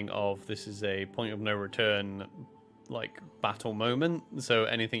warning of, this is a point of no return, battle moment. So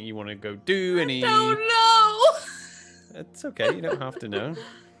anything you want to go do, any... Oh no! It's okay, you don't have to know.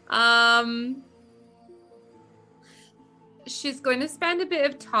 She's going to spend a bit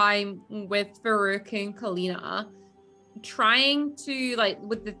of time with Farouk and Kalina, trying to,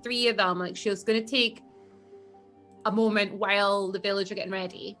 with the three of them, she's going to take a moment while the village are getting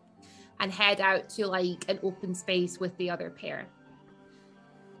ready and head out to, an open space with the other pair.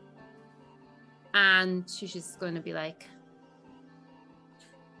 And she's just going to be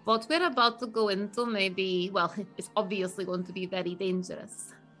what we're about to go into it's obviously going to be very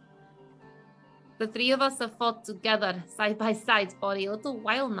dangerous. The three of us have fought together, side by side, for a little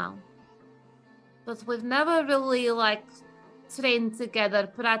while now. But we've never really, trained together,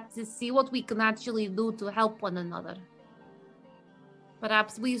 perhaps to see what we can actually do to help one another.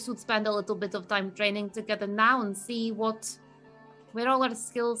 Perhaps we should spend a little bit of time training together now and see where all our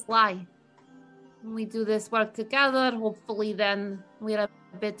skills lie. When we do this work together, hopefully then we're a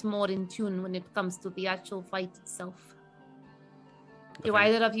bit more in tune when it comes to the actual fight itself. Do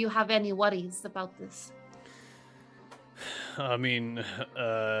either of you have any worries about this? I mean,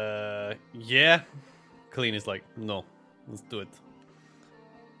 yeah. Colleen is no, let's do it.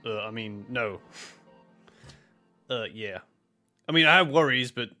 No. Yeah. I have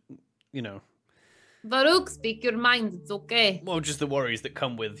worries, but, Farouk, speak your mind, it's okay. Well, just the worries that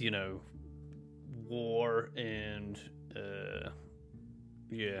come with, war and,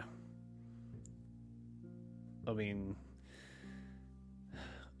 yeah.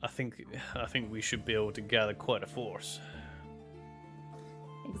 I think we should be able to gather quite a force.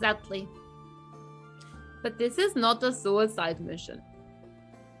 Exactly. But this is not a suicide mission.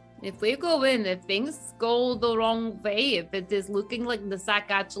 If we go in, if things go the wrong way, if it is looking like the sack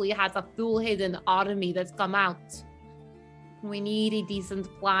actually has a full hidden army that's come out, we need a decent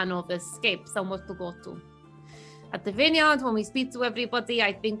plan of escape, somewhere to go to. At the vineyard, when we speak to everybody,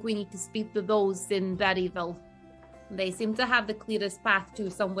 I think we need to speak to those in Berryville. They seem to have the clearest path to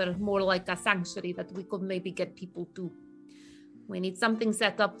somewhere more like a sanctuary that we could maybe get people to. We need something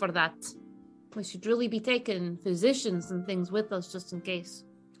set up for that. We should really be taking physicians and things with us just in case.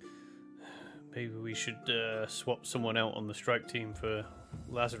 Maybe we should swap someone out on the strike team for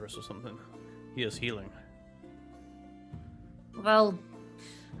Lazarus or something. He has healing. Well,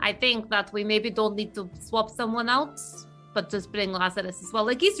 I think that we maybe don't need to swap someone out, but just bring Lazarus as well.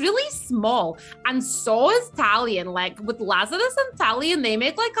 He's really small, and so is Talion. With Lazarus and Talion, they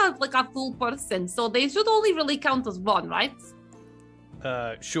make a full person, so they should only really count as one, right?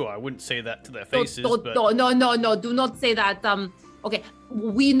 Sure. I wouldn't say that to their faces. No, do not say that. Okay,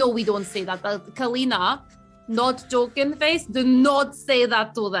 we know we don't say that. Kalina, not joking face, do not say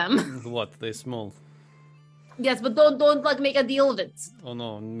that to them. What? They're small. Yes, but don't make a deal of it. Oh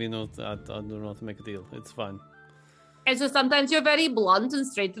no, me not. I don't want to make a deal. It's fine. It's just sometimes you're very blunt and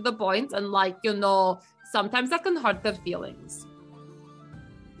straight to the point, and sometimes that can hurt their feelings.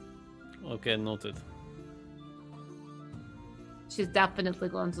 Okay, noted. She's definitely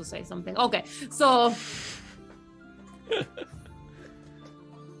going to say something. Okay, so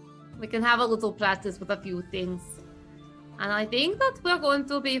we can have a little practice with a few things. And I think that we're going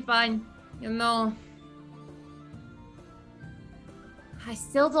to be fine. I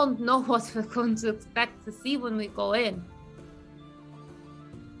still don't know what we're going to expect to see when we go in.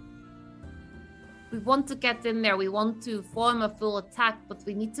 We want to get in there. We want to form a full attack, but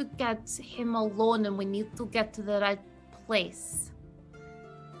we need to get him alone and we need to get to the right place.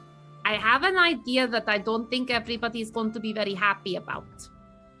 I have an idea that I don't think everybody's going to be very happy about.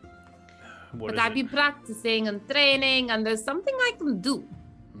 But I've been practicing and training, and there's something I can do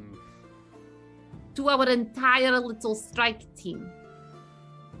to our entire little strike team.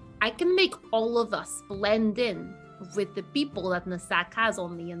 I can make all of us blend in with the people that Nasak has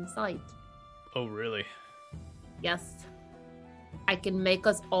on the inside. Oh, really? Yes. I can make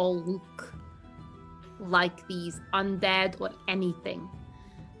us all look like these undead or anything.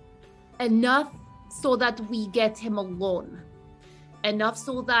 Enough so that we get him alone. Enough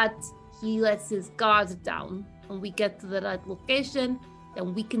so that he lets his guard down and we get to the right location,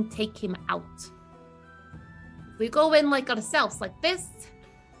 then we can take him out. If we go in like ourselves, like this,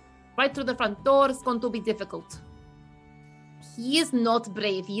 right through the front door, it's going to be difficult. He is not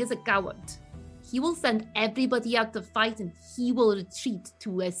brave. He is a coward. He will send everybody out to fight and he will retreat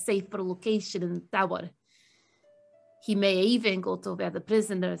to a safer location in the tower. He may even go to where the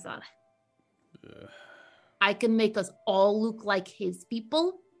prisoners are. I can make us all look like his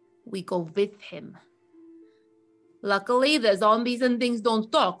people. We go with him. Luckily, the zombies and things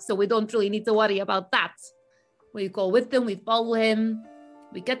don't talk, so we don't really need to worry about that. We go with him, we follow him,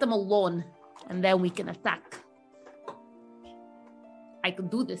 we get them alone, and then we can attack. I can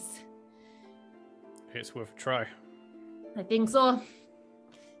do this. It's worth a try. I think so.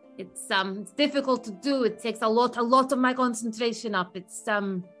 It's difficult to do. It takes a lot of my concentration up. It's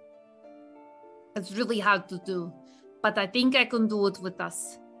really hard to do, but I think I can do it with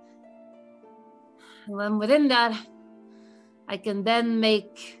us. When we're in there, I can then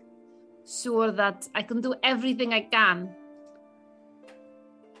make sure that I can do everything I can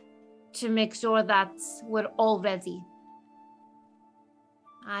to make sure that we're all ready.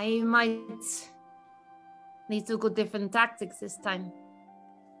 I might need to go different tactics this time.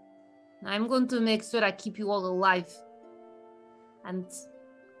 I'm going to make sure I keep you all alive. And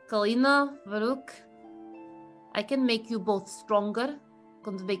Kalina, Varuk, I can make you both stronger. I'm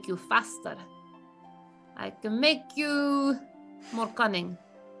going to make you faster. I can make you more cunning.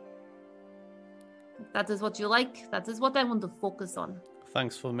 If that is what you like, that is what I want to focus on.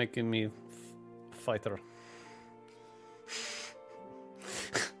 Thanks for making me fighter.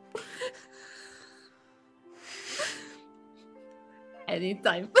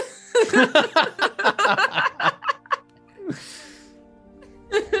 Anytime.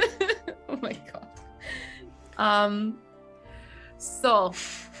 Oh my god. So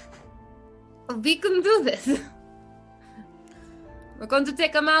we can do this. We're going to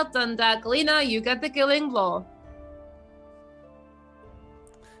take him out, and Galina, you get the killing blow.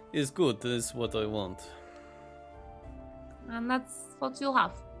 It's good. That's what I want. And that's what you'll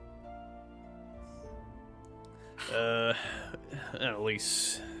have. At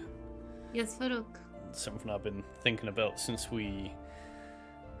least Yes, Farouk. something I've been thinking about since we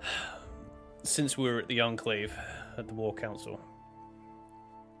were at the Enclave at the War Council.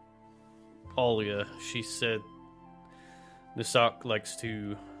 Alia, she said Nasak likes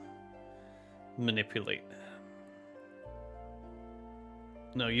to manipulate.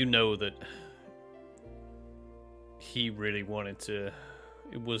 Now, you know that he really wanted to...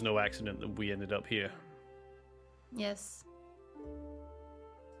 It was no accident that we ended up here. Yes.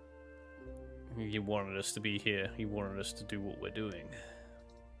 He wanted us to be here. He wanted us to do what we're doing.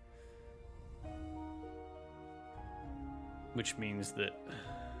 Which means that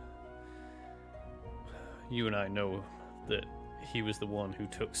you and I know that he was the one who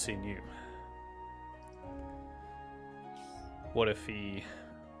took Sinew. What if he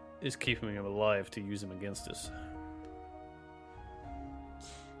is keeping him alive to use him against us?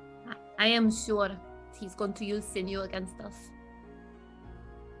 I am sure he's going to use Sinew against us.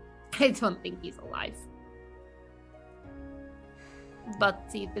 I don't think he's alive. But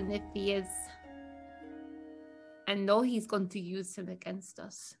even if he is, I know he's going to use him against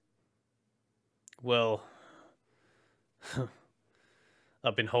us. Well,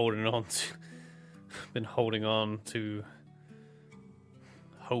 I've been holding on to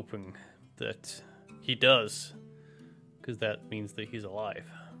hoping that he does Because that means that he's alive.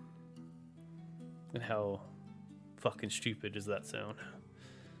 And how fucking stupid does that sound?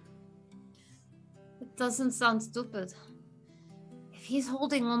 It doesn't sound stupid. If he's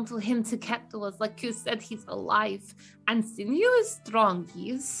holding on to him to get to us, like you said, he's alive. And Sinew is strong.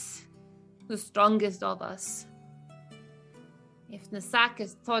 He's the strongest of us. If Nasak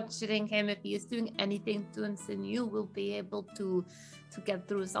is torturing him, if he is doing anything to him, Sinew will be able to get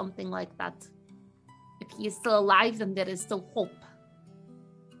through something like that. If he is still alive, then there is still hope.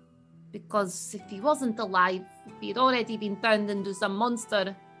 Because if he wasn't alive, if he had already been turned into some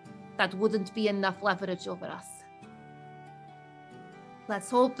monster, that wouldn't be enough leverage over us. Let's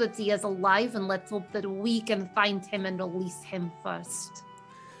hope that he is alive, and let's hope that we can find him and release him first.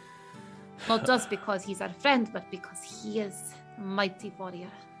 Not just because he's our friend, but because he is a mighty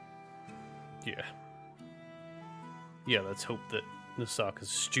warrior. Yeah. Yeah, let's hope that Nasak is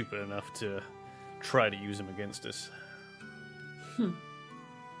stupid enough to try to use him against us. The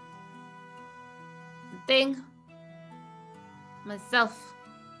thing, myself,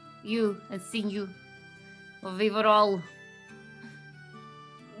 you, and Sinew,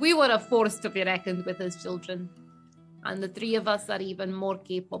 we were a force to be reckoned with as children, and the three of us are even more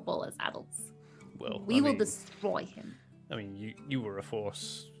capable as adults. Well, we will destroy him. I mean, you were a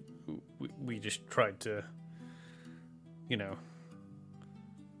force. We just tried to,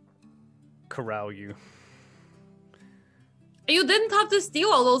 corral you. You didn't have to steal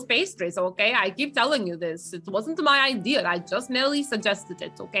all those pastries, okay? I keep telling you this. It wasn't my idea. I just merely suggested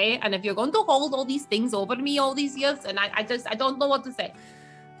it, okay? And if you're going to hold all these things over me all these years, and I don't know what to say.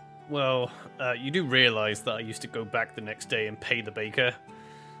 Well, you do realize that I used to go back the next day and pay the baker.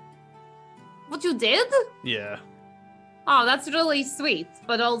 What, you did? Yeah. Oh, that's really sweet,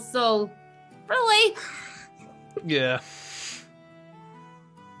 but also, really? Yeah.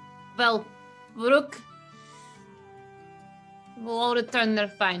 Well, Rook will all return there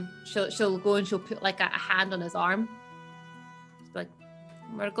fine. She'll go and she'll put like a hand on his arm. She's like,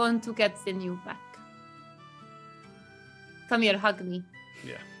 we're going to get Sinew back. Come here, hug me.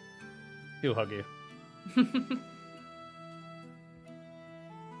 Yeah. He'll hug you.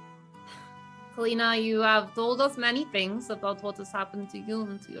 Kalina, you have told us many things about what has happened to you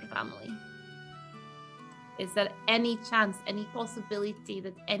and to your family. Is there any chance, any possibility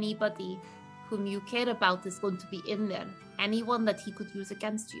that anybody whom you care about is going to be in there? Anyone that he could use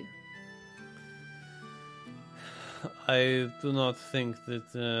against you? I do not think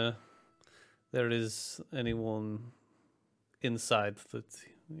that there is anyone inside that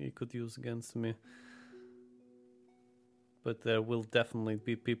he could use against me. But there will definitely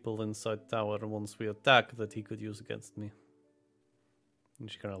be people inside tower once we attack that he could use against me. And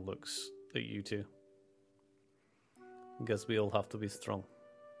she kind of looks at you two. I guess we all have to be strong.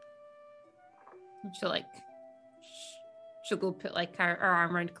 She'll go put like her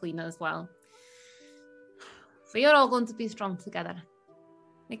arm around Kalina as well. We are all going to be strong together.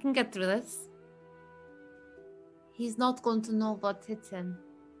 We can get through this. He's not going to know what hit him.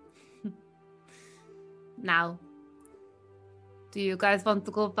 Now, do you guys want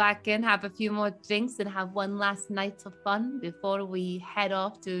to go back in, have a few more drinks, and have one last night of fun before we head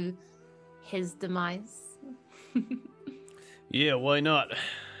off to his demise? Yeah, why not?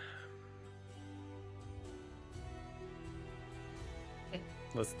 Okay.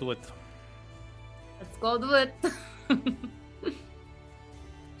 Let's do it. Let's go do it.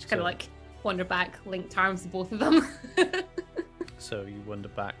 Just kind of like wander back, linked arms to both of them. So you wander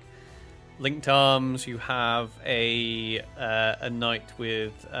back. Linked arms, you have a night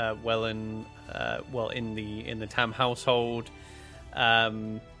with in the Tam household.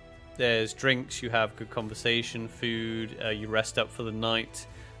 There's drinks, you have good conversation, food, you rest up for the night.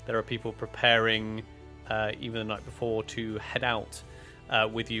 There are people preparing even the night before to head out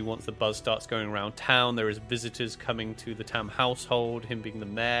with you once the buzz starts going around town. There is visitors coming to the Tam household, him being the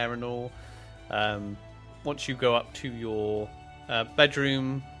mayor and all. Once you go up to your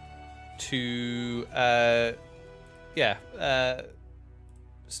bedroom to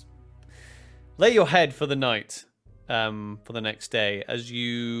lay your head for the night, for the next day, as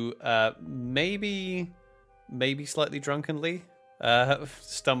you maybe slightly drunkenly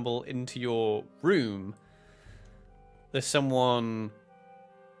stumble into your room. There's someone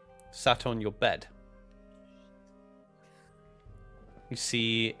sat on your bed. You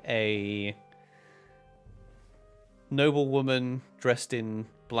see a noble woman dressed in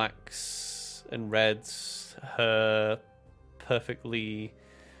blacks and reds, her perfectly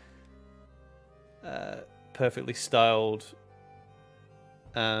styled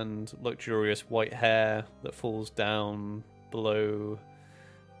and luxurious white hair that falls down below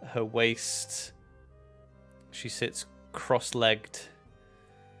her waist. She sits cross-legged,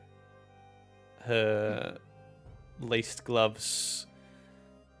 her laced gloves,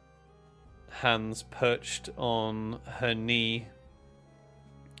 hands perched on her knee.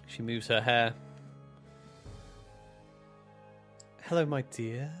 She moves her hair. Hello, my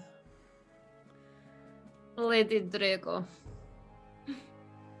dear. Lady Drago.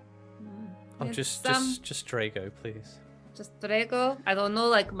 Oh, just Drago, please. Just Drago. I don't know,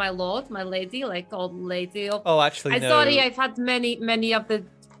 like my lord, my lady, like old lady. Oh, actually, I'm no. sorry, I've had many of the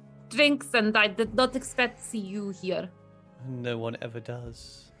drinks, and I did not expect to see you here. No one ever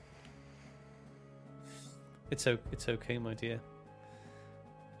does. It's okay, my dear.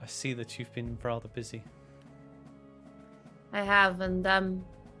 I see that you've been rather busy. I have, and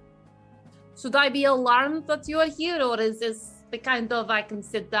should I be alarmed that you are here, or is this the kind of I can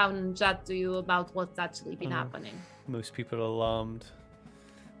sit down and chat to you about what's actually been happening? Most people are alarmed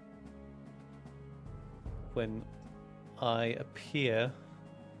when I appear,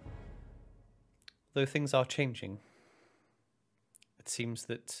 though things are changing. It seems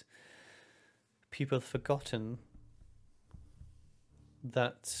that people have forgotten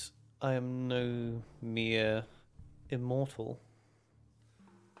that I am no mere immortal.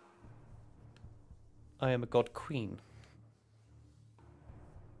 I am a god queen.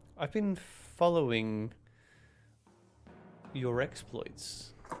 I've been following your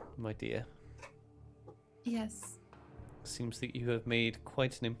exploits, my dear. Yes. Seems that you have made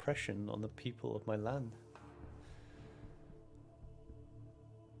quite an impression on the people of my land.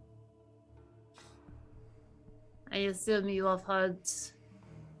 I assume you have heard.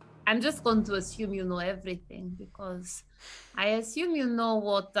 I'm just going to assume you know everything, because I assume you know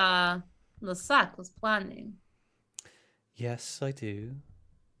what Nasak was planning. Yes, I do.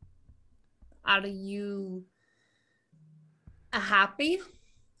 Are you happy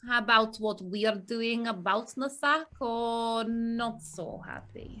about what we are doing about Nasak, or not so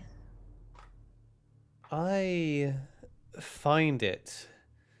happy? I find it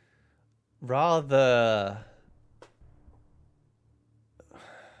rather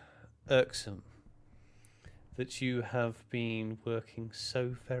irksome that you have been working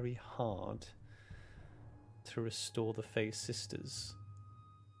so very hard to restore the Fae Sisters.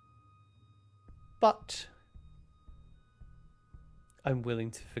 But I'm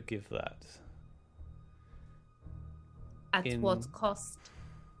willing to forgive that. At what cost?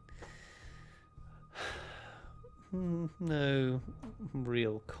 No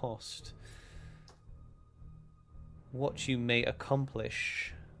real cost. What you may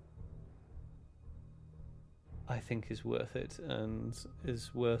accomplish, I think, is worth it, and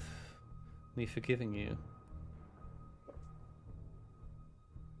is worth me forgiving you.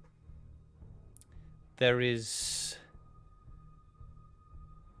 There is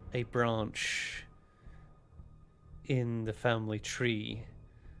a branch in the family tree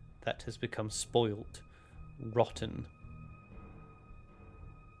that has become spoiled, rotten.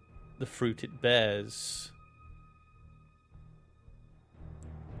 The fruit it bears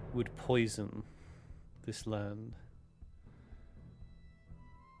would poison this land.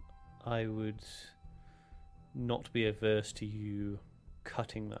 I would not be averse to you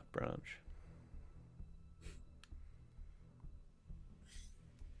cutting that branch.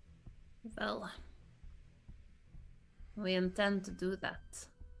 Well, we intend to do that.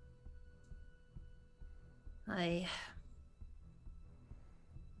 I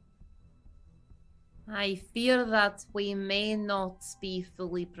fear that we may not be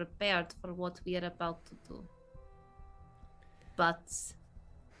fully prepared for what we are about to do. But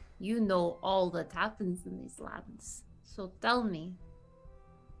you know all that happens in these lands. So tell me,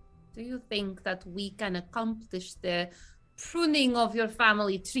 do you think that we can accomplish the pruning of your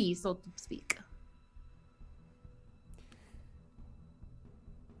family tree, so to speak?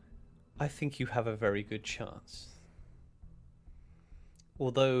 I think you have a very good chance.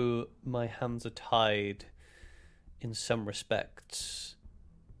 Although my hands are tied in some respects,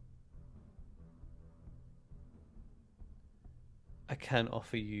 I can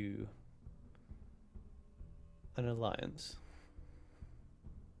offer you an alliance.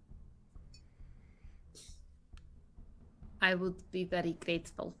 I would be very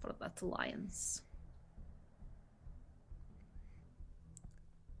grateful for that alliance.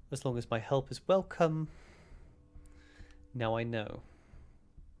 As long as my help is welcome. Now I know.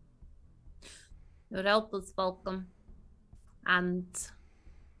 Your help is welcome. And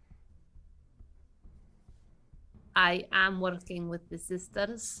I am working with the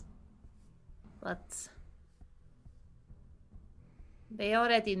sisters, but they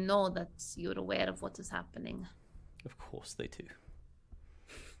already know that you're aware of what is happening. Of course they do.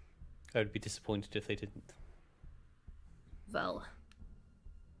 I would be disappointed if they didn't. Well,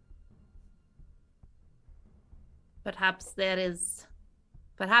 perhaps that is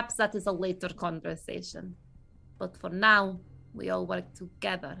a later conversation. But for now, we all work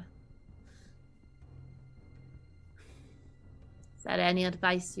together. Is there any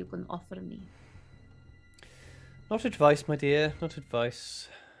advice you can offer me? Not advice, my dear, not advice.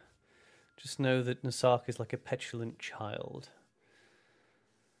 Just know that Nasak is like a petulant child.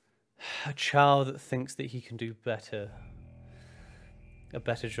 A child that thinks that he can do better. A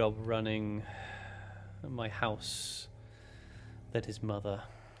better job running my house than his mother.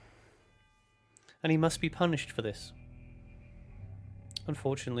 And he must be punished for this.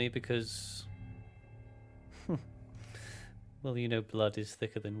 Unfortunately, because... well, you know, blood is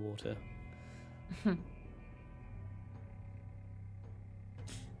thicker than water.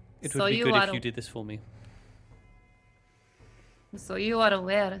 It would be good if you did this for me. So you are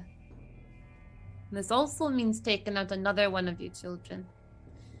aware. This also means taking out another one of your children.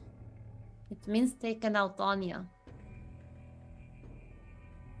 It means taking out Anya.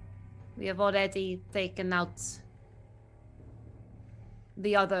 We have already taken out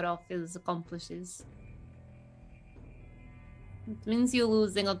the other of his accomplices. It means you're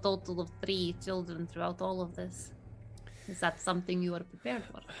losing a total of 3 children throughout all of this. Is that something you are prepared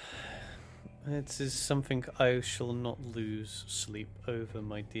for? It is something I shall not lose sleep over,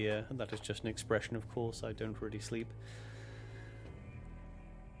 my dear. And that is just an expression, of course. I don't really sleep.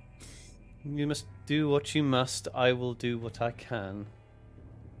 You must do what you must. I will do what I can.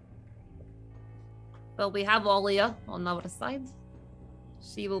 Well, we have Olia on our side.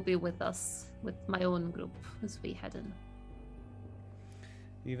 She will be with us, with my own group, as we head in.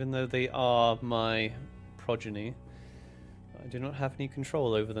 Even though they are my progeny, I do not have any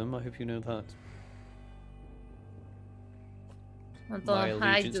control over them. I hope you know that. My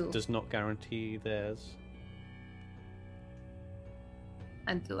allegiance does not guarantee theirs.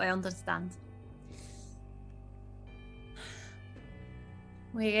 I understand.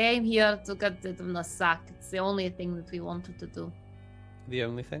 We came here to get rid of Nasak. It's the only thing that we wanted to do. The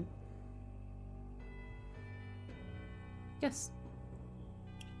only thing? Yes.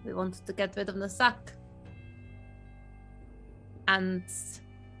 We wanted to get rid of Nasak. And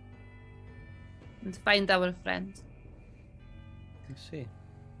find our friend. I see.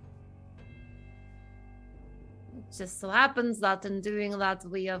 It just so happens that in doing that,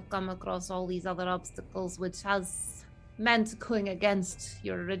 we have come across all these other obstacles, which has meant going against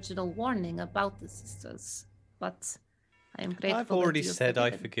your original warning about the sisters. But I am grateful. I've already said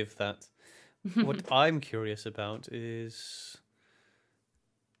I forgive that. What I'm curious about is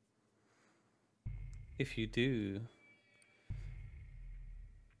if you do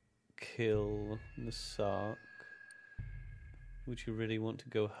kill Nasak, would you really want to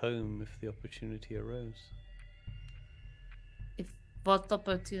go home if the opportunity arose? If what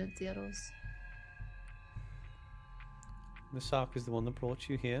opportunity arose? Nasak is the one that brought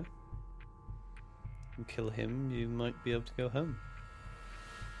you here. You kill him, you might be able to go home.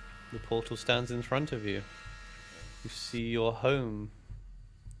 The portal stands in front of you. You see your home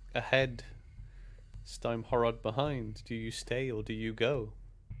ahead. Steimhorod behind. Do you stay or do you go?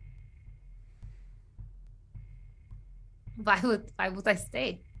 Why would I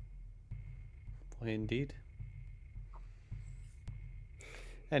stay? Why indeed.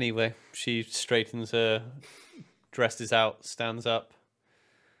 Anyway, she straightens her, dresses out, stands up.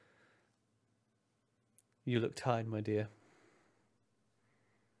 You look tired, my dear.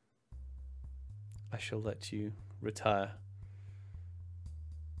 I shall let you retire.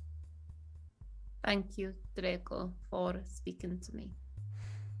 Thank you, Draco, for speaking to me.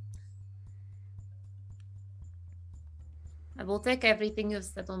 I will take everything you've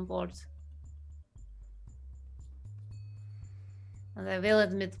said on board. And I will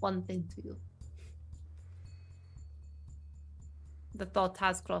admit one thing to you. The thought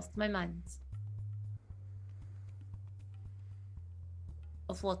has crossed my mind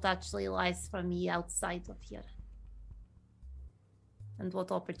of what actually lies for me outside of here. And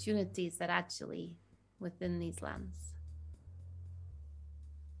what opportunities are actually within these lands.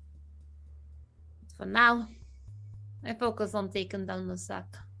 But for now, I focus on taking down Nasak.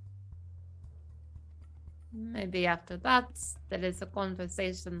 Maybe after that, there is a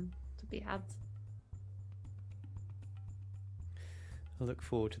conversation to be had. I look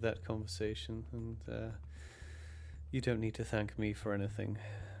forward to that conversation, and you don't need to thank me for anything.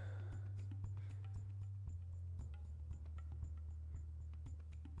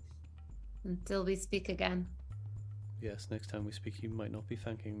 Until we speak again. Yes, next time we speak, you might not be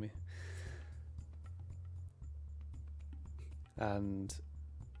thanking me. And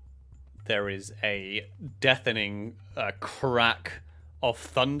there is a deafening crack of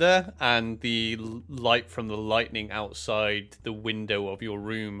thunder, and the light from the lightning outside the window of your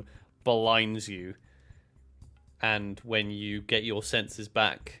room blinds you. And when you get your senses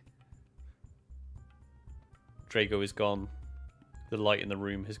back, Drago is gone. The light in the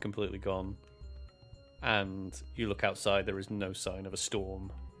room has completely gone. And you look outside, there is no sign of a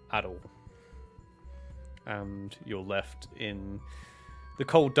storm at all. And you're left in the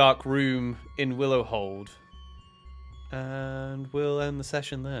cold, dark room in Willowhold. And we'll end the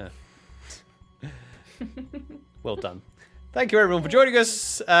session there. Well done. Thank you, everyone, for joining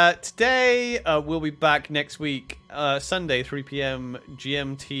us today. We'll be back next week, Sunday, 3 p.m.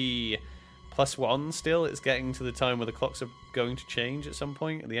 GMT +1 still. It's getting to the time where the clocks are going to change at some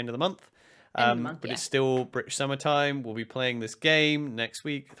point at the end of the month. But it's still British summertime. We'll be playing this game next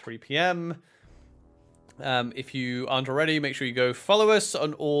week, 3 p.m. If you aren't already, make sure you go follow us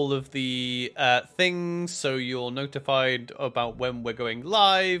on all of the things so you're notified about when we're going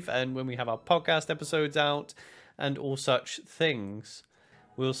live and when we have our podcast episodes out and all such things.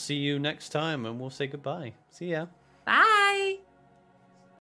 We'll see you next time, and we'll say goodbye. See ya. Bye.